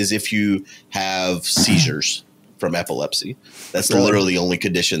Carolina is if you have seizures from epilepsy. That's literally the only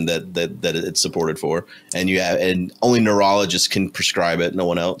condition that it's supported for. And only neurologists can prescribe it. No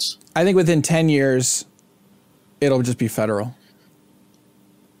one else. I think within 10 years, it'll just be federal.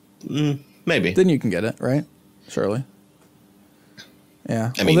 Maybe. Then you can get it, right? Surely.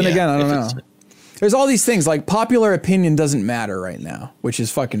 Yeah. I mean, again, I don't know. There's all these things like popular opinion doesn't matter right now, which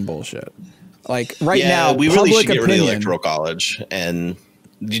is fucking bullshit. Like now, we really should get rid of the electoral college. And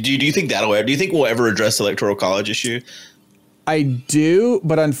do you think do you think we'll ever address the electoral college issue? I do,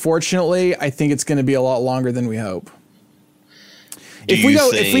 but unfortunately, I think it's going to be a lot longer than we hope. If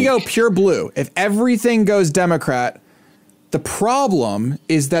we go pure blue, if everything goes Democrat, the problem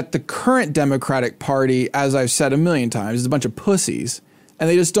is that the current Democratic Party, as I've said a million times, is a bunch of pussies, and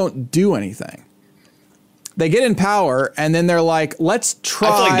they just don't do anything. They get in power, and then they're like, let's try.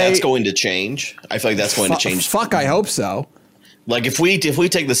 I feel like that's going to change. I hope so. Like if we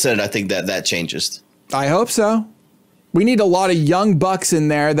take the Senate, I think that changes. I hope so. We need a lot of young bucks in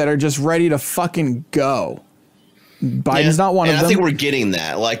there that are just ready to fucking go. Biden's not one of them. I think we're getting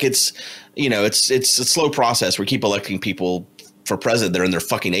that. Like it's a slow process. We keep electing people for president, they're in their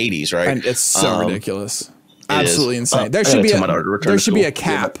fucking 80s, right? And it's so ridiculous. It Absolutely is. insane. There I should be gotta tell my daughter to return to a school.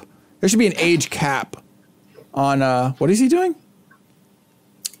 cap. There should be an age cap on what is he doing?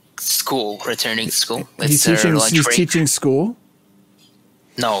 School, returning to school. He's It's their teaching. lunch He's break. teaching school.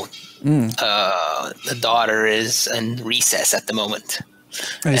 No, the daughter is in recess at the moment,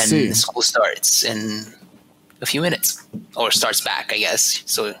 I see. and school starts in a few minutes, or starts back, I guess.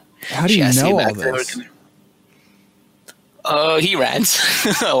 So How do she you has to get know back all to her this? computer. He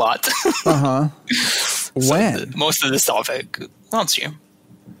rants a lot. When? Most of this topic on stream.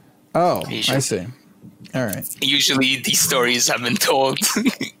 Oh, Usually. I see. All right. Usually, these stories have been told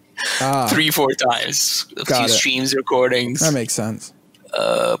 3-4 times. A Got few it. streams, recordings, That makes sense.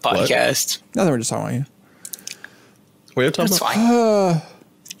 podcast. Nothing. We're just talking about you. What are you talking That's about?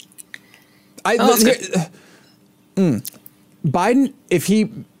 fine. Biden, if he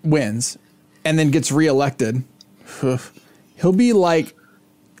wins and then gets reelected, he'll be like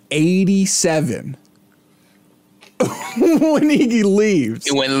 87 when he leaves.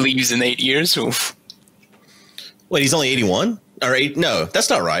 When it leaves in 8 years, oof. Wait, he's only 81 or 8? No, that's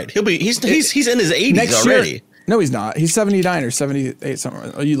not right. He'll be. He's in his 80s Next already. year. No, he's not. He's 79 or 78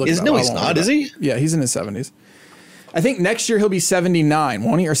 somewhere. Oh, you look. No, he's not. Is he? Yeah, he's in his 70s. I think next year he'll be 79,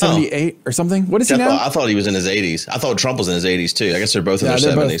 won't he? Or 78 or something. What is he now? I thought he was in his 80s. I thought Trump was in his 80s too. I guess they're both in Yeah,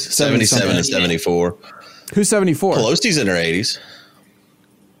 their they're both 70s. 70 77 and something. 74. Who's 74? Pelosi's in her 80s.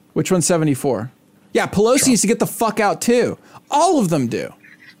 Which one's 74? Yeah, Pelosi needs to get the fuck out too. All of them do.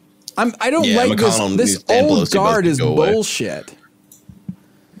 I don't Yeah, like McConnell this and old Pelosi guard both is go away. bullshit.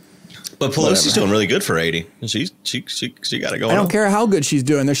 But Pelosi's Whatever. doing really good for 80. She got it going. I don't on. care how good she's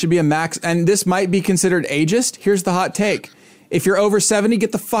doing. There should be a max, and this might be considered ageist. Here's the hot take: if you're over 70,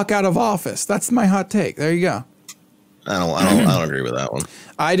 get the fuck out of office. That's my hot take. There you go. I don't agree with that one.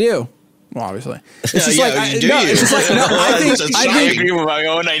 I do. Well, obviously, it's just Yeah, like do no, you? it's just like no. I think That's I I think agree with my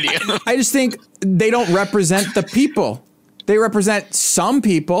own idea. I just think they don't represent the people. They represent some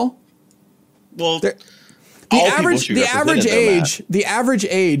people. Well, The all people average, should be the average represented, though, Matt. age, the average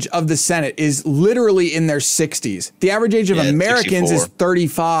age of the Senate is literally in their 60s. The average age of Yeah, Americans 64. is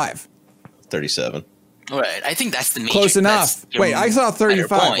 35. 37. Right. I think that's the major. Close enough. that's your Wait, I saw 35.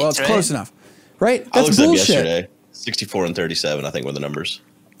 better point, Well, it's right? close enough, right? I That's looked up bullshit. yesterday. 64 and 37, I think, were the numbers.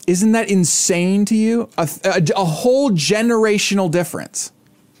 Isn't that insane to you? A whole generational difference.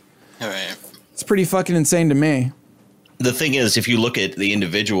 All right. It's pretty fucking insane to me. The thing is, if you look at the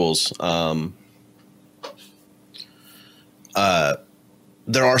individuals,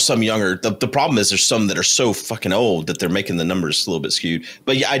 there are some younger. The problem is there's some that are so fucking old that they're making the numbers a little bit skewed.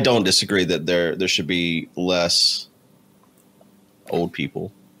 But yeah, I don't disagree that there should be less old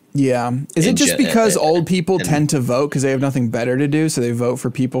people. Yeah. Is it In just gen- because old people and- tend to vote because they have nothing better to do, so they vote for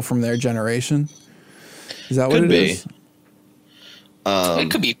people from their generation? Is that what Could it be. is?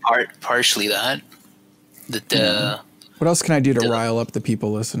 It could be partially that. That What else can I do to rile up the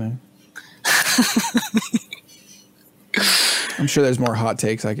people listening? I'm sure there's more hot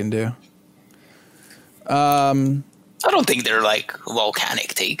takes I can do. I don't think they're like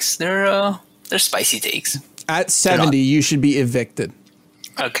volcanic takes. They're spicy takes. At 70, you should be evicted.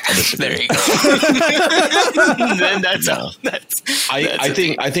 Okay, there you go. Then that's all.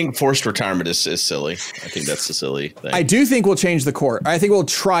 I think forced retirement is silly. I think that's a silly thing. I do think we'll change the court. I think we'll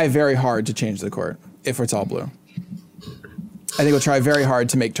try very hard to change the court if it's all blue. I think we'll try very hard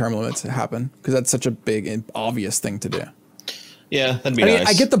to make term limits happen because that's such a big and obvious thing to do. Yeah, that'd be I mean, nice.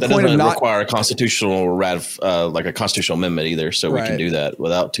 I get the that point of doesn't not- require a constitutional like a constitutional amendment either, so we Right. can do that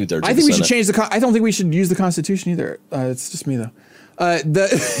without 2/3. I think we should change I don't think we should use the Constitution either. It's just me though.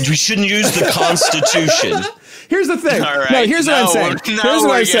 We shouldn't use the Constitution. Here's the thing. All right, No, here's what I'm now saying. we're- now Here's what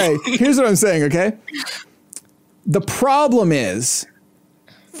we're I'm saying. getting- Here's what I'm saying, okay? The problem is,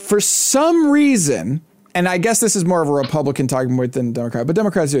 for some reason, and I guess this is more of a Republican talking point than Democrat, but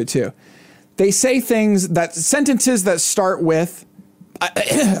Democrats do it too. They say sentences that start with,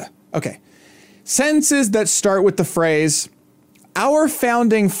 sentences that start with the phrase, our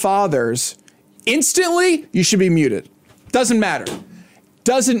founding fathers, instantly, you should be muted. Doesn't matter.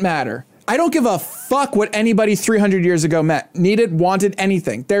 Doesn't matter. I don't give a fuck what anybody 300 years ago needed, wanted,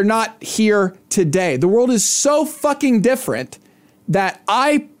 anything. They're not here today. The world is so fucking different that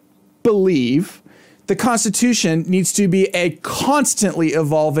I believe the Constitution needs to be a constantly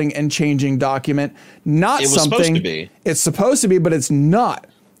evolving and changing document, not It was something supposed to be. It's supposed to be, but it's not,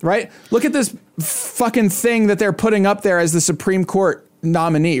 right? Look at this fucking thing that they're putting up there as the Supreme Court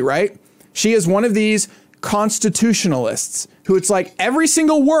nominee, right? She is one of these constitutionalists who it's like every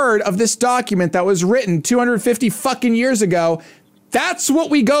single word of this document that was written 250 fucking years ago, that's what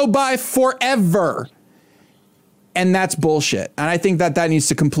we go by forever. And that's bullshit. And I think that needs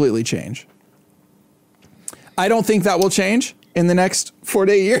to completely change. I don't think that will change in the next 4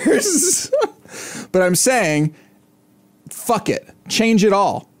 to 8 years. But I'm saying, fuck it. Change it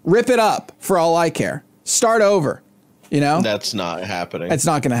all. Rip it up for all I care. Start over. You know? That's not happening. It's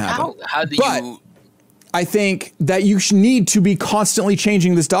not going to happen. How do but you... I think that you need to be constantly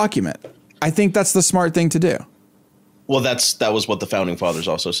changing this document. I think that's the smart thing to do. Well, that was what the founding fathers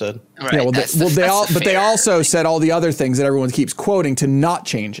also said. Right, Yeah, they also said all the other things that everyone keeps quoting to not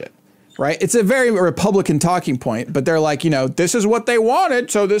change it. Right? It's a very Republican talking point, but they're like, this is what they wanted,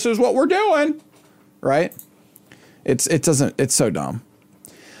 so this is what we're doing. Right? It's so dumb.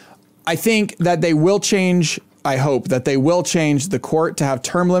 I think that they will change. I hope that they will change the court to have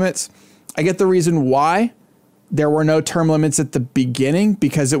term limits. I get the reason why there were no term limits at the beginning,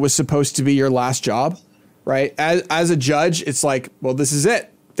 because it was supposed to be your last job, right? As a judge, it's like, well, this is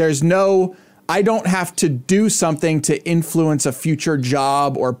it. I don't have to do something to influence a future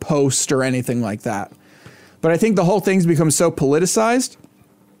job or post or anything like that. But I think the whole thing's become so politicized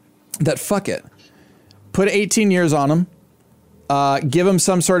that fuck it. Put 18 years on them, give them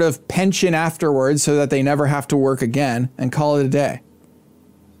some sort of pension afterwards so that they never have to work again, and call it a day.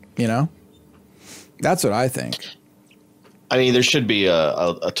 That's what I think. I mean, there should be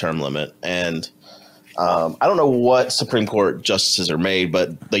a term limit, and I don't know what Supreme Court justices are made,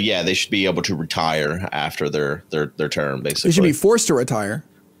 but they should be able to retire after their term. Basically, they should be forced to retire.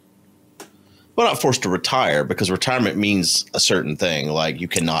 Well, not forced to retire, because retirement means a certain thing. Like, you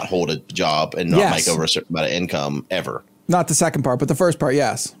cannot hold a job and not make over a certain amount of income ever. Not the second part, but the first part,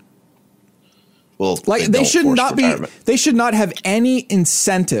 yes. Well, like they should not have any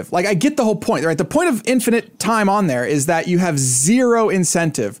incentive. Like, I get the whole point, right? The point of infinite time on there is that you have zero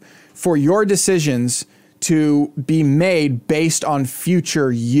incentive for your decisions to be made based on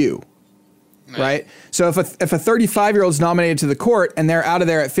future you. Right? So if a 35-year-old is nominated to the court and they're out of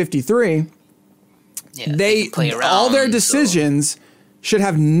there at 53, they play around, all their decisions should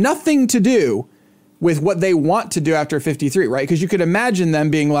have nothing to do with what they want to do after 53, right? Because you could imagine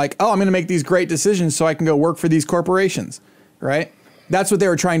them being like, oh, I'm going to make these great decisions so I can go work for these corporations, right? That's what they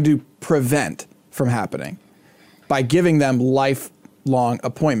were trying to prevent from happening by giving them lifelong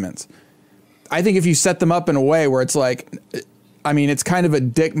appointments. I think if you set them up in a way where it's like, I mean, it's kind of a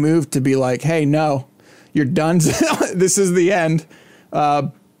dick move to be like, hey, no, you're done. This is the end.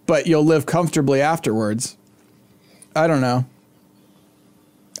 But you'll live comfortably afterwards. I don't know.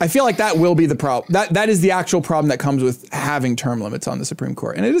 I feel like that will be the problem. That is the actual problem that comes with having term limits on the Supreme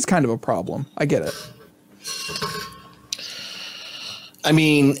Court. And it is kind of a problem. I get it. I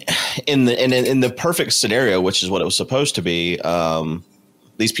mean, in the perfect scenario, which is what it was supposed to be,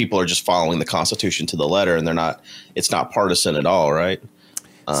 these people are just following the Constitution to the letter, and it's not partisan at all, right?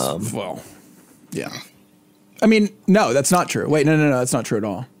 Well, yeah. I mean, no, that's not true. Wait, no, that's not true at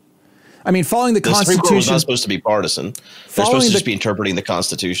all. I mean, following the Constitution. Supreme Court was not supposed to be partisan. They're supposed to just be interpreting the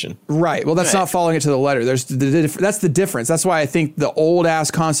Constitution. Right. Well, that's not following it to the letter. That's the difference. That's why I think the old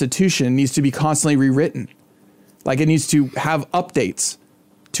ass Constitution needs to be constantly rewritten. Like, it needs to have updates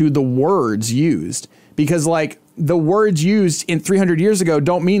to the words used, because like the words used in 300 years ago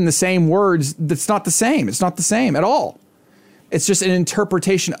don't mean the same words. That's not the same. It's not the same at all. It's just an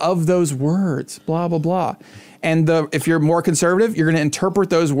interpretation of those words, blah, blah, blah. And if you're more conservative, you're going to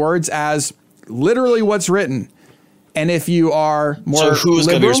interpret those words as literally what's written. And if you are more So who's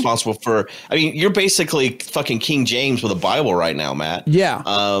going to be responsible for, I mean, you're basically fucking King James with a Bible right now, Matt. Yeah.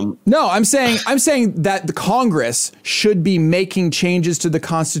 No, I'm saying that the Congress should be making changes to the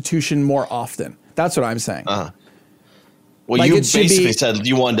Constitution more often. That's what I'm saying. Well, like, you basically said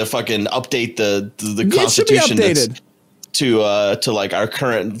you wanted to fucking update the Constitution. It should be updated. To like our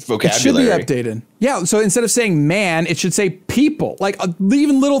current vocabulary. It should be updated. Yeah. So instead of saying man, it should say people. Like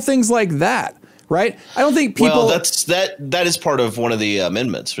even little things like that, right? I don't think people. Well, that is part of one of the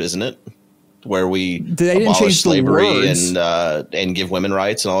amendments, isn't it? Where we abolish slavery and give women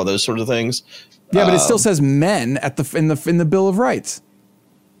rights and all those sort of things. Yeah, but it still says men in the Bill of Rights.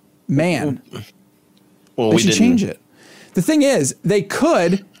 Man. Well, they should change it. The thing is, they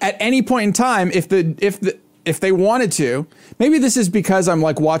could at any point in time, if they wanted to. Maybe this is because I'm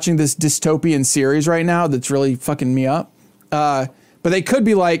like watching this dystopian series right now that's really fucking me up. But they could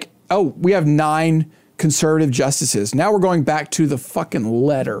be like, oh, we have 9 conservative justices. Now we're going back to the fucking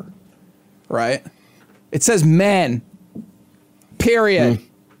letter, right? It says men, period.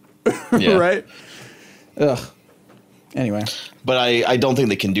 Yeah. Right? Ugh. Anyway. But I don't think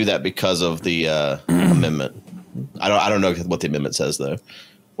they can do that because of the amendment. I don't know what the amendment says, though,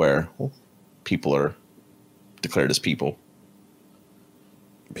 where people are declared as people.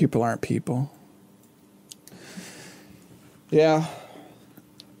 People aren't people. Yeah.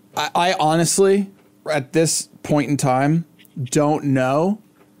 I honestly, at this point in time, don't know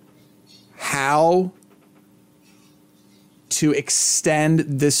how to extend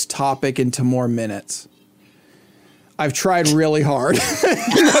this topic into more minutes. I've tried really hard.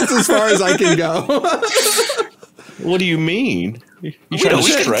 That's as far as I can go. What do you mean? You trying to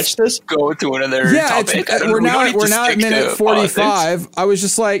stretch this? Go to another topic. We're now at minute 45. I was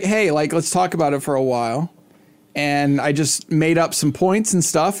just like, hey, like, let's talk about it for a while. And I just made up some points and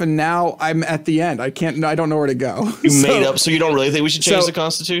stuff, and now I'm at the end. I don't know where to go. So you don't really think we should change the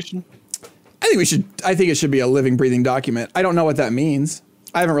Constitution? I think it should be a living, breathing document. I don't know what that means.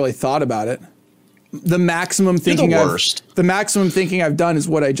 I haven't really thought about it. The maximum thinking I've done is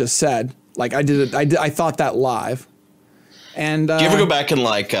what I just said. Like I thought that live. And do you ever go back and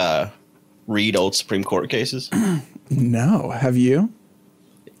like read old Supreme Court cases? No. Have you?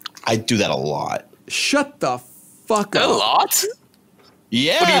 I do that a lot. Shut the fuck up. A lot?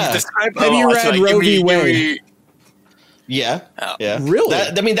 Yeah. Have you read Roe v. Wade? Yeah. Oh. Yeah. Really?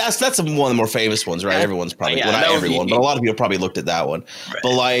 That's one of the more famous ones, right? Everyone's probably not everyone, but a lot of people probably looked at that one. Right.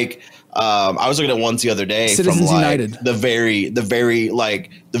 But like I was looking at ones the other day Citizens from like United. the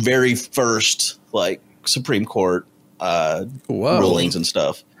very first like Supreme Court rulings and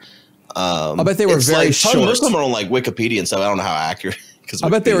stuff. I bet they were very short. Most of them are on like Wikipedia and stuff. I don't know how accurate. I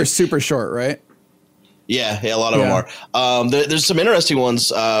bet they were super short, right? Yeah, a lot of them are. There's some interesting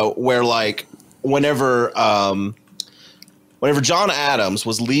ones where like whenever John Adams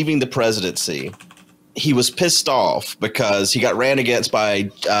was leaving the presidency, he was pissed off because he got ran against by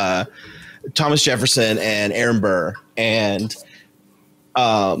Thomas Jefferson and Aaron Burr, and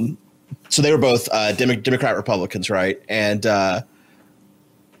so they were both Democrat Republicans, right? And John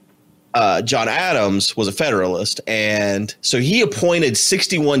Adams was a Federalist, and so he appointed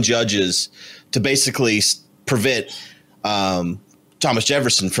 61 judges to basically prevent Thomas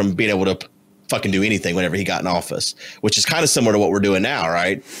Jefferson from being able to fucking do anything whenever he got in office, which is kind of similar to what we're doing now,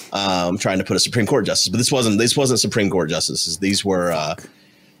 right? Trying to put a Supreme Court justice, but this wasn't Supreme Court justices. These were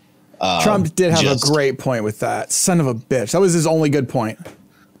Trump did have a great point with that. Son of a bitch. That was his only good point.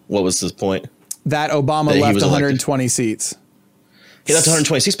 What was his point? That Obama left 120 seats. He left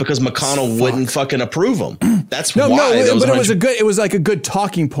 120 seats because McConnell wouldn't fucking approve them. That's why. But it was like a good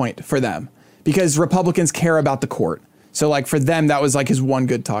talking point for them because Republicans care about the court. So like for them, that was like his one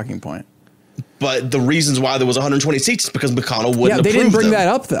good talking point. But the reasons why there was 120 seats is because McConnell wouldn't approve them. Yeah, they didn't bring that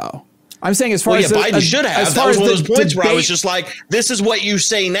up though. I'm saying as far as Biden should have. That was one of those points where I was just like, this is what you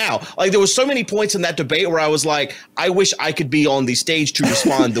say now. Like there was so many points in that debate where I was like, I wish I could be on the stage to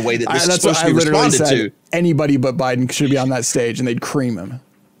respond the way that this is supposed to be responded to. Anybody but Biden should be on that stage and they'd cream him.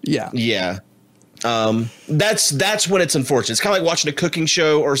 Yeah. Yeah. That's when it's unfortunate. It's kind of like watching a cooking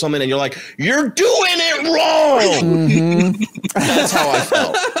show or something and you're like, you're doing it wrong. Mm-hmm. That's how I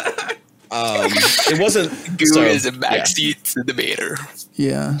felt. It wasn't Guru is a backseat debater.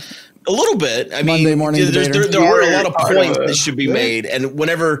 Yeah. A little bit. I mean, Monday morning there are a lot of points that should be made. And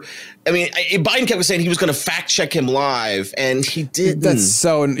whenever, I mean, Biden kept saying he was going to fact check him live, and he didn't. That's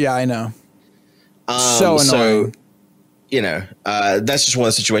so, yeah, I know. So annoying. So, that's just one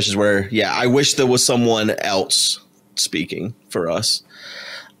of the situations where, yeah, I wish there was someone else speaking for us.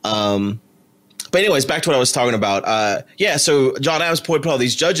 But anyways, back to what I was talking about. So John Adams put all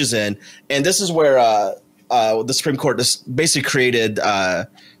these judges in, and this is where the Supreme Court just basically created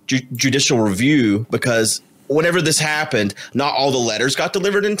judicial review, because whenever this happened, not all the letters got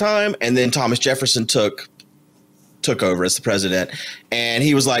delivered in time, and then Thomas Jefferson took over as the president, and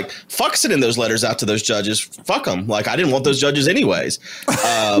he was like, fuck sending those letters out to those judges. Fuck them. Like, I didn't want those judges anyways.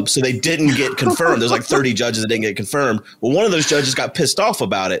 So they didn't get confirmed. There's like 30 judges that didn't get confirmed. Well, one of those judges got pissed off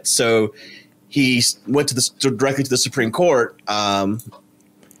about it. So he went directly to the Supreme Court. And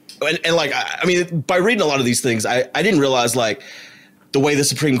like, I mean, by reading a lot of these things, I didn't realize like the way the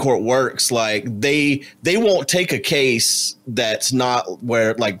Supreme Court works. Like they won't take a case that's not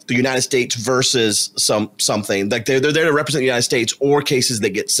where like the United States versus something. Like they're there to represent the United States or cases that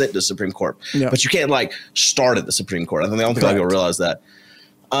get sent to the Supreme Court. Yeah. But you can't like start at the Supreme Court. I don't think a lot of people realize that.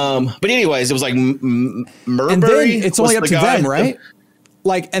 But anyways, it was like Marbury. And then it's only up to them, right?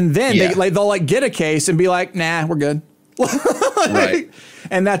 Like, and then they'll like get a case and be like, nah, we're good. Right.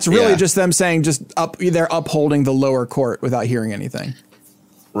 And that's really just them saying they're upholding the lower court without hearing anything.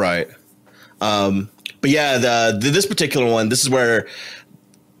 Right. But yeah, this particular one, this is where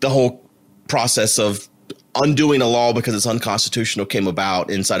the whole process of undoing a law because it's unconstitutional came about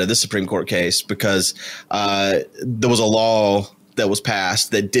inside of this Supreme Court case, because there was a law that was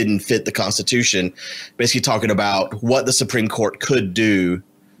passed that didn't fit the Constitution, basically talking about what the Supreme Court could do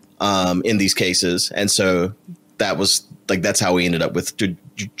in these cases. And so that was like that's how we ended up with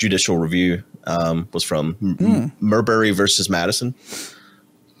judicial review. Was from Marbury versus Madison.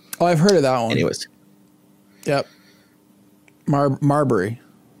 Oh, I've heard of that one. Anyways, yep. Marbury.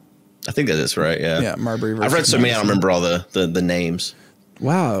 I think that is right. Yeah, yeah. Marbury. Versus I've read so many. I don't Madison. remember all the names.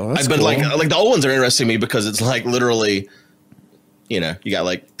 Wow, that's But cool. like the old ones are interesting to me because it's like literally, you know, you got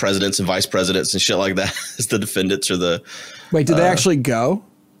like presidents and vice presidents and shit like that as the defendants or the. Wait, did they actually go?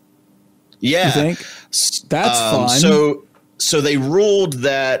 Yeah, You think? That's fun. So they ruled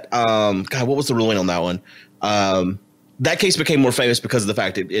that. God, what was the ruling on that one? That case became more famous because of the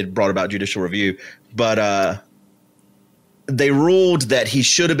fact it brought about judicial review. But they ruled that he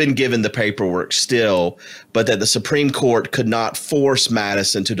should have been given the paperwork still, but that the Supreme Court could not force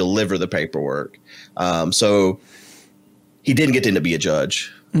Madison to deliver the paperwork. So he didn't get to end up be a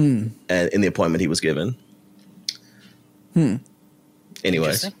judge in the appointment he was given.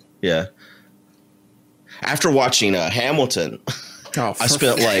 Anyway, yeah. After watching Hamilton, Oh, I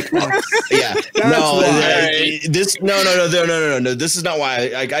spent like, yeah, this This is not why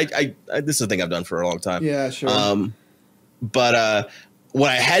this is a thing I've done for a long time. Yeah, sure. But what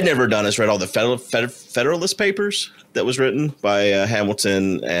I had never done is read all the Federalist Papers that was written by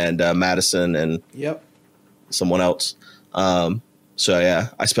Hamilton and Madison and Yep. someone else. So yeah,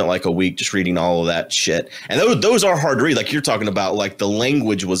 I spent like a week just reading all of that shit, and those are hard to read. Like you're talking about, like the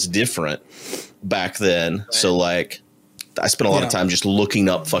language was different back then. Right. So like, I spent a lot of time just looking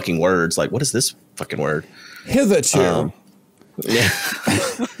up fucking words. Like, what is this fucking word? Hitherto. Yeah.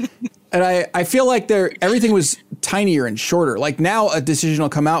 And I feel like everything was tinier and shorter. Like now a decision will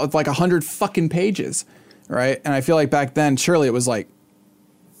come out with like 100 fucking pages, right? And I feel like back then, surely it was like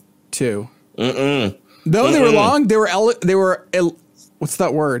 2. Though they were long, they were what's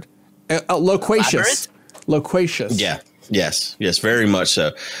that word? Loquacious. Loquacious. Yeah. Yes, very much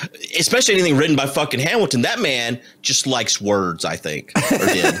so. Especially anything written by fucking Hamilton. That man just likes words, I think. Or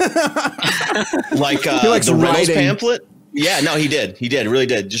did. Like he likes the Reynolds writing. pamphlet. Yeah, no, he did. He really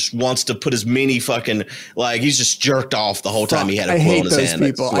did. Just wants to put as many fucking, like, he's just jerked off the whole time he had a quill in his hand.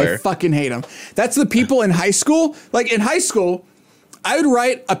 People. I fucking hate them. That's the people in high school. Like in high school, I would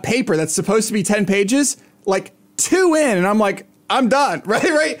write a paper that's supposed to be 10 pages, like 2 in, and I'm like, I'm done.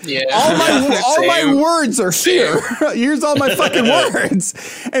 Right? Yeah. All my words are here. Here's all my fucking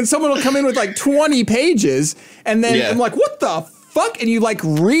words. And someone will come in with like 20 pages, and then I'm like, what the fuck? And you like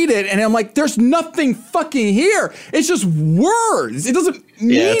read it, and I'm like, there's nothing fucking here. It's just words. It doesn't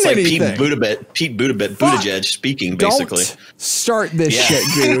mean it's like anything. Pete Buttigieg speaking, basically. Don't start this shit,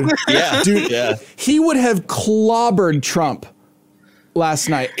 dude. Dude. Yeah. He would have clobbered Trump last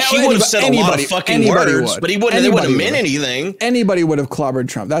night. He would have said a lot of fucking words, but they wouldn't have meant anything. Anybody would have clobbered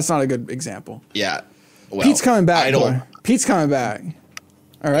Trump. That's not a good example. Yeah. Well, Pete's coming back, boy. Pete's coming back.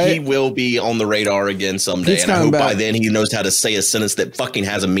 All right. He will be on the radar again someday. Pete's and I hope back. by then he knows how to say a sentence that fucking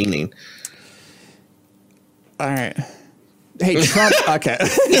has a meaning. All right. Hey, Trump. Okay.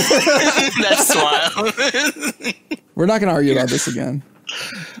 That's wild. We're not going to argue about this again.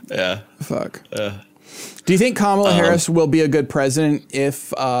 Yeah. Fuck. Do you think Kamala Harris will be a good president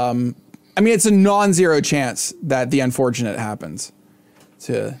if, I mean, it's a non-zero chance that the unfortunate happens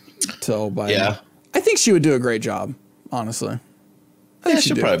to old Biden. Yeah. I think she would do a great job, honestly. I think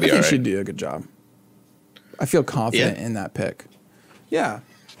she'd do a good job. I feel confident in that pick. Yeah.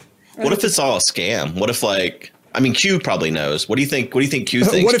 What if it's all a scam? What if like, I mean, Q probably knows. What do you think? Q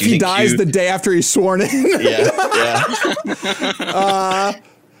thinks? What if he dies the day after he's sworn in?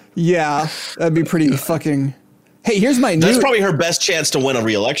 Yeah, that'd be pretty fucking. Hey, here's my new. That's probably her best chance to win a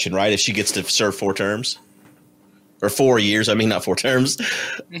re-election, right? If she gets to serve 4 terms or 4 years. I mean, not 4 terms.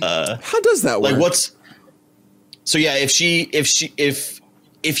 How does that work? Like what's? So yeah, if you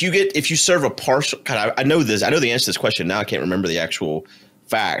serve a partial. God, I know this. I know the answer to this question now. I can't remember the actual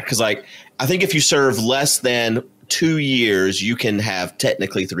fact because like I think if you serve less than 2 years, you can have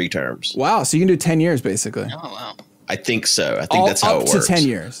technically 3 terms. Wow, so you can do 10 years basically. Oh wow. I think so. I think that's how it works. Up to 10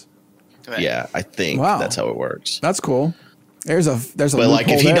 years. Right. Yeah, I think that's how it works. That's cool. There's a but like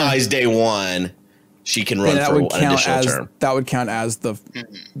if he dies day 1, she can run for an additional term. That would count as the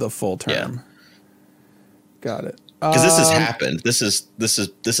full term. Yeah. Got it. Because this has happened. This has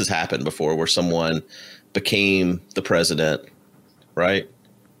happened before, where someone became the president, right?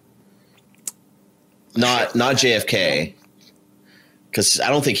 Not JFK, because I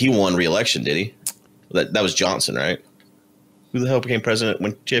don't think he won re-election, did he? That was Johnson, right? Who the hell became president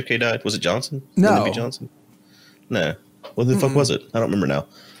when JFK died? Was it Johnson? No. Wouldn't it be Johnson? No. What the fuck was it? I don't remember now.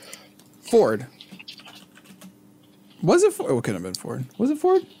 Ford. Was it Ford? It couldn't have been Ford. Was it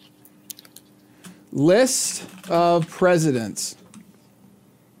Ford? List of presidents.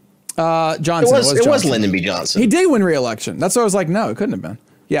 Johnson. It was Johnson. Lyndon B. Johnson. He did win re-election. That's why I was like, no, it couldn't have been.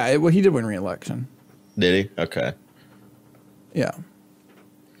 Yeah, he did win re-election. Did he? Okay. Yeah.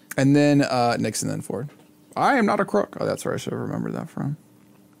 And then Nixon, then Ford. I am not a crook. Oh, that's where I should have remembered that from.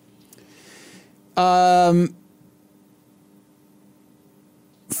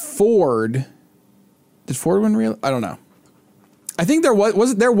 Ford. Did Ford win re? I don't know. I think there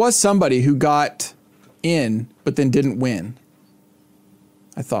was somebody who got in but then didn't win.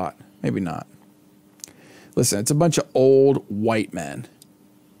 I thought maybe not. Listen, it's a bunch of old white men.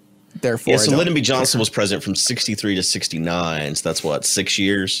 Therefore, yeah. So Lyndon B. Johnson was president from 63 to 69. So that's what, 6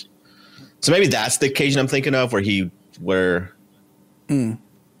 years. So maybe that's the occasion I'm thinking of where.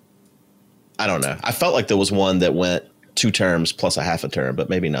 I don't know. I felt like there was one that went 2 terms plus a half a term, but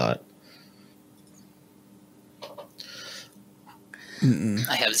maybe not.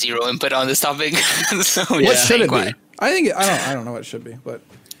 I have zero input on this topic. So what should it be? I don't know what it should be, but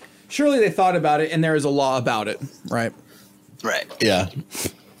surely they thought about it and there is a law about it, right? Right. Yeah.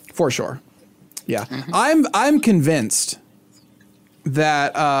 For sure. Yeah. I'm convinced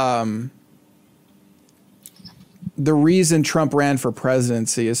that the reason Trump ran for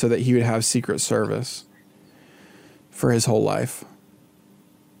presidency is so that he would have Secret Service for his whole life.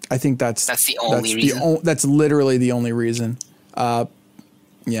 I think that's the only reason. That's literally the only reason.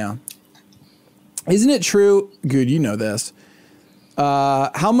 Yeah. Isn't it true? Good, you know this.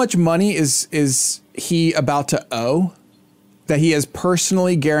 How much money is he about to owe that he has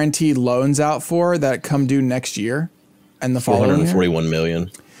personally guaranteed loans out for that come due next year and the following year? $441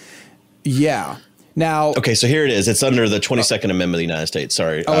 million. Yeah. Now, okay, so here it is. It's under the 22nd Amendment of the United States.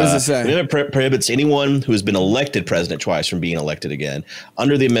 Sorry. What does it say? The amendment prohibits anyone who has been elected president twice from being elected again.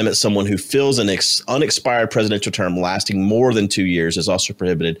 Under the amendment, someone who fills an unexpired presidential term lasting more than 2 years is also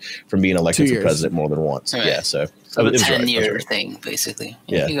prohibited from being elected for president more than once. Right. Yeah, so a 10-year thing, basically.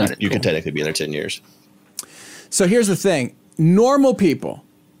 Yeah, you could technically be in there 10 years. So here's the thing. Normal people,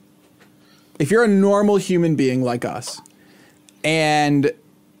 if you're a normal human being like us, and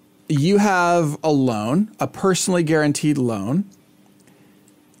you have a loan, a personally guaranteed loan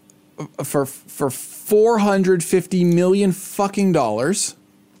for $450 million fucking dollars,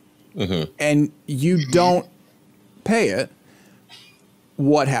 and you don't pay it,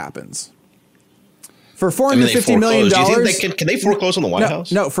 what happens? For $450 million, can they foreclose on the White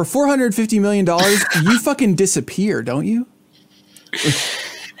House? No, for $450 million, you fucking disappear, don't you? I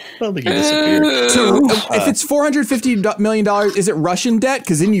don't think you disappear. If it's $450 million, is it Russian debt?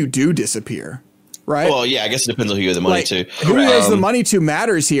 Because then you do disappear, right? Well, yeah, I guess it depends on who you owe the money to. Who he owes the money to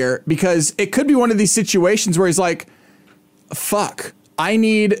matters here, because it could be one of these situations where he's like, fuck, I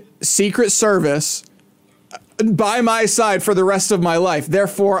need Secret Service by my side for the rest of my life.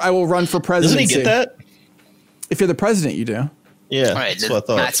 Therefore, I will run for presidency. Doesn't he get that? If you're the president, you do. Yeah, right, that's what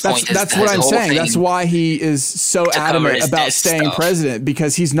I thought. That's what I'm saying. That's why he is so adamant about staying president,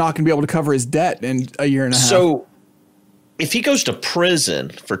 because he's not going to be able to cover his debt in a year and a half. So if he goes to prison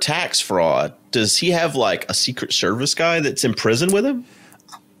for tax fraud, does he have like a Secret Service guy that's in prison with him?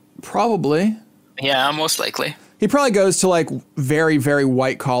 Probably. Yeah, most likely. He probably goes to like very, very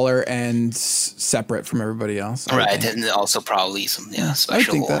white collar and separate from everybody else. Right, and also probably some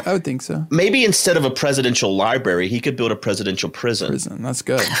special. I would think so. Maybe instead of a presidential library, he could build a presidential prison. That's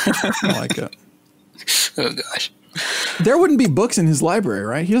good. I like it. Oh gosh, there wouldn't be books in his library,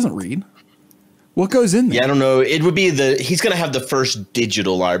 right? He doesn't read. What goes in there? Yeah, I don't know. It would be he's going to have the first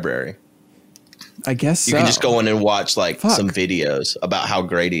digital library. I guess you can just go in and watch some videos about how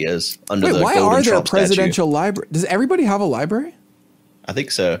great he is under the why golden are there Trump presidential library? Does everybody have a library? I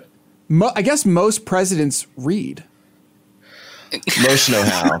think so. I guess most presidents read. Most know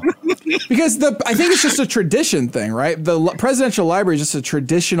how. Because I think it's just a tradition thing, right? The presidential library is just a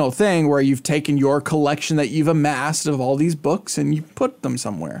traditional thing where you've taken your collection that you've amassed of all these books and you put them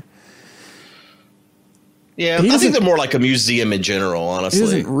somewhere. Yeah, I think they're more like a museum in general, honestly. He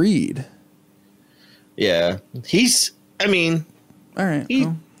doesn't read. Yeah, all right. He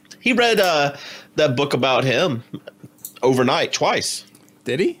read that book about him overnight twice.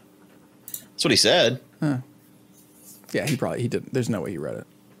 Did he? That's what he said. Huh. Yeah, he didn't. There's no way he read it.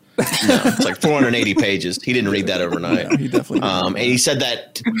 No, it's like 480 pages. He didn't read that overnight. No, he definitely didn't. And he said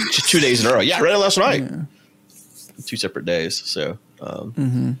that 2 days in a row. Yeah, I read it last night. Yeah. 2 separate days. So,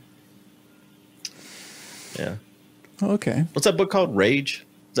 yeah. Okay. What's that book called? Rage?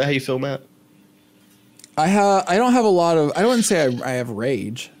 Is that how you feel, Matt? I don't have a lot of. I wouldn't say I have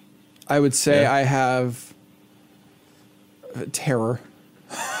rage. I would say I have terror.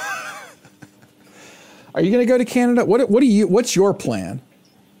 Are you going to go to Canada? What's your plan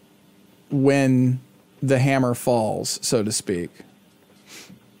when the hammer falls, so to speak?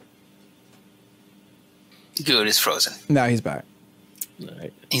 Good is frozen. No, he's back. All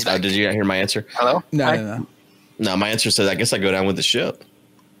right. He's back. Did you not hear my answer? Hello? No, Hi. no. No, my answer says I guess I go down with the ship.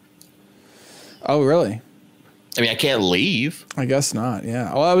 Oh, really? I mean, I can't leave I guess not.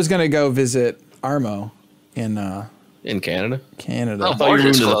 Yeah. Well, I was gonna go visit Armo in in Canada. Canada. Oh, I thought you were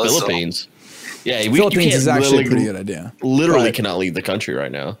moving to the Borders closed, so- Philippines. Yeah, you Philippines can't is actually a literally- pretty good idea. Literally But- cannot leave the country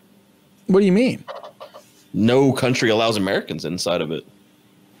right now. What do you mean? No country allows Americans inside of it.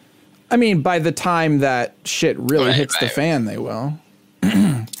 I mean, by the time that shit really Right, hits the right. fan, they will.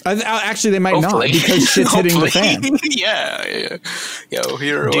 Actually, they might Hopefully. not because shit's hitting the fan. yeah. Yo,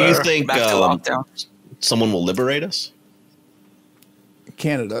 here Do you we're think back to lockdown. someone will liberate us?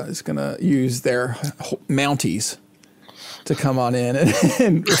 Canada is going to use their Mounties to come on in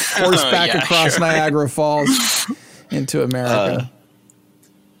and horseback Yeah, across sure. Niagara Falls into America.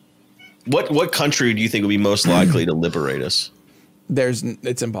 What country do you think would be most likely to liberate us?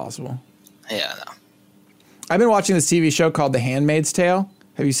 It's impossible. Yeah, no. I've been watching this TV show called The Handmaid's Tale.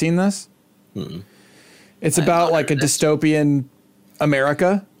 Have you seen this? It's I've about not like a heard of this. dystopian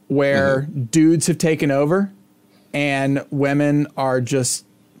America where dudes have taken over and women are just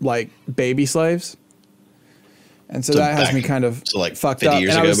like baby slaves. And so, So that has back- me kind of So like fucked 50 up.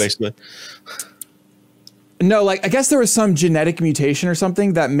 years And I ago, was- basically. No, like I guess there was some genetic mutation or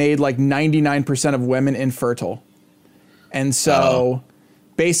something that made like 99% of women infertile. And so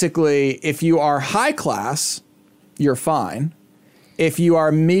basically, if you are high class, you're fine. If you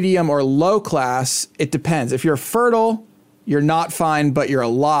are medium or low class, it depends. If you're fertile, you're not fine, but you're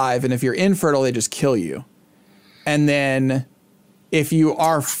alive. And if you're infertile, they just kill you. And then if you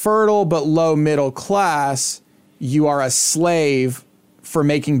are fertile but low middle class, you are a slave for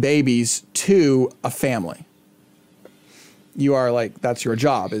making babies to a family. You are like, that's your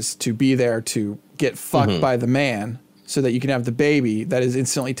job, is to be there to get fucked by the man so that you can have the baby that is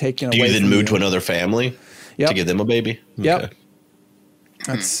instantly taken Do away you then from move you. to another family Yep. to give them a baby? Yep. Okay.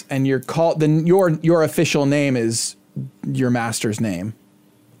 That's and you're called then your official name is your master's name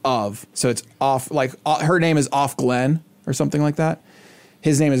of. So it's off like her name is Off Glenn or something like that.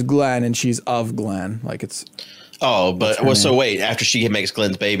 His name is Glenn and she's of Glenn. Like it's Oh, but her well, so name? wait, after she makes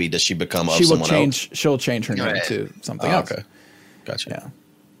Glenn's baby, does she become of she will someone change she'll change her name Right. to something else? else. Okay. Gotcha. Yeah.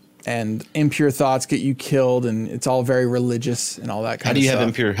 And impure thoughts get you killed and it's all very religious and all that kind How of do you stuff. have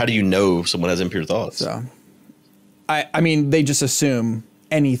impure? How do you know someone has impure thoughts? So I mean they just assume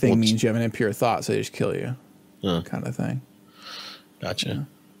anything What's- means you have an impure thought, so they just kill you. Kind of thing. Gotcha.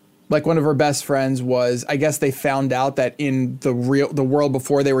 Like one of her best friends was, I guess they found out that in the world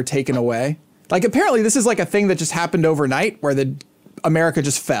before they were taken away. Like apparently this is like a thing that just happened overnight where America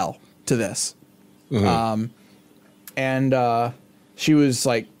just fell to this. And she was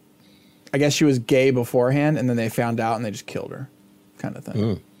like, I guess she was gay beforehand and then they found out and they just killed her kind of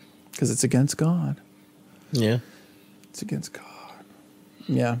thing. Because it's against God. Yeah. It's against God.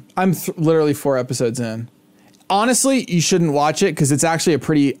 Yeah. I'm literally 4 episodes in. Honestly, you shouldn't watch it because it's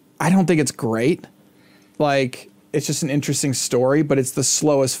actually I don't think it's great. Like, it's just an interesting story, but it's the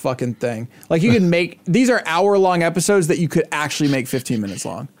slowest fucking thing. Like, you can these are hour-long episodes that you could actually make 15 minutes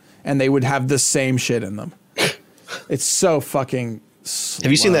long, and they would have the same shit in them. It's so fucking slow.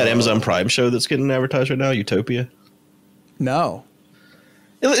 Have you seen that Amazon Prime show that's getting advertised right now, Utopia? No.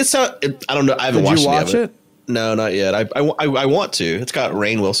 It's not. I don't know. I haven't Did watched you any watch of it? No, not yet. I want to. It's got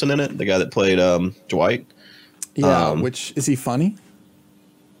Rainn Wilson in it, the guy that played Dwight. Yeah, which, is he funny?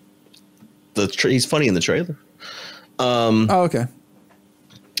 He's funny in the trailer. Oh, okay.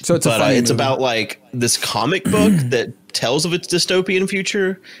 So it's a But funny it's movie. about like this comic book that tells of its dystopian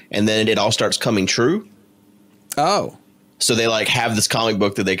future, and then it all starts coming true. Oh. So they like have this comic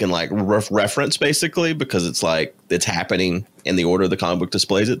book that they can like reference basically because it's like it's happening in the order the comic book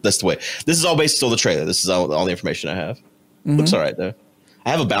displays it. That's the way. This is all based on the trailer. This is all the information I have. Looks all right though. I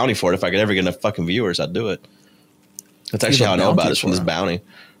have a bounty for it. If I could ever get enough fucking viewers, I'd do it. That's actually how I have a know about bounty it. It's from for this it? bounty.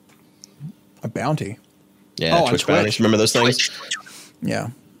 A bounty. Yeah, Oh, on Twitch bounties. Twitch. Remember those things? Twitch. Yeah. All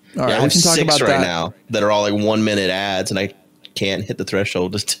Yeah, right, I we have can talk 6 about right that. now that are all like 1 minute ads, and I can't hit the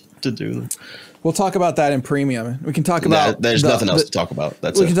threshold to do them. We'll talk about that in premium. We can talk about There's nothing else to talk about.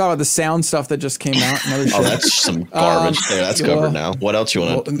 That's We it. can talk about the sound stuff that just came out. And other shit. Oh, that's some garbage there. That's well, covered now. What else you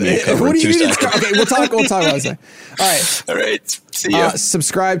want to Well, cover what in do you 2 need to seconds? Okay, we'll talk about it. All right. All right. See ya.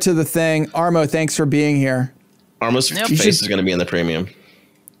 Subscribe to the thing. Armo, thanks for being here. Armo's Yep. face You is should- going to be in the premium.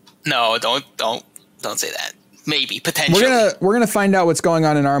 No, don't say that. Maybe potentially. We're gonna find out what's going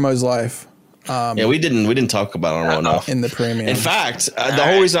on in Armo's life Yeah, we didn't talk about Armo enough. in the premium. In fact, the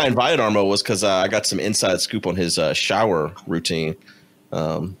whole reason I invited Armo was because I got some inside scoop on his shower routine.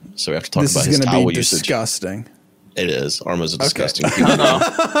 So we have to talk this about is his gonna towel be usage. disgusting. It is. Armo's a disgusting. Okay.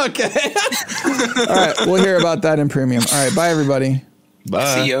 Okay. All right. We'll hear about that in premium. All right. Bye, everybody.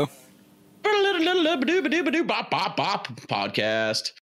 Bye. See you. Podcast.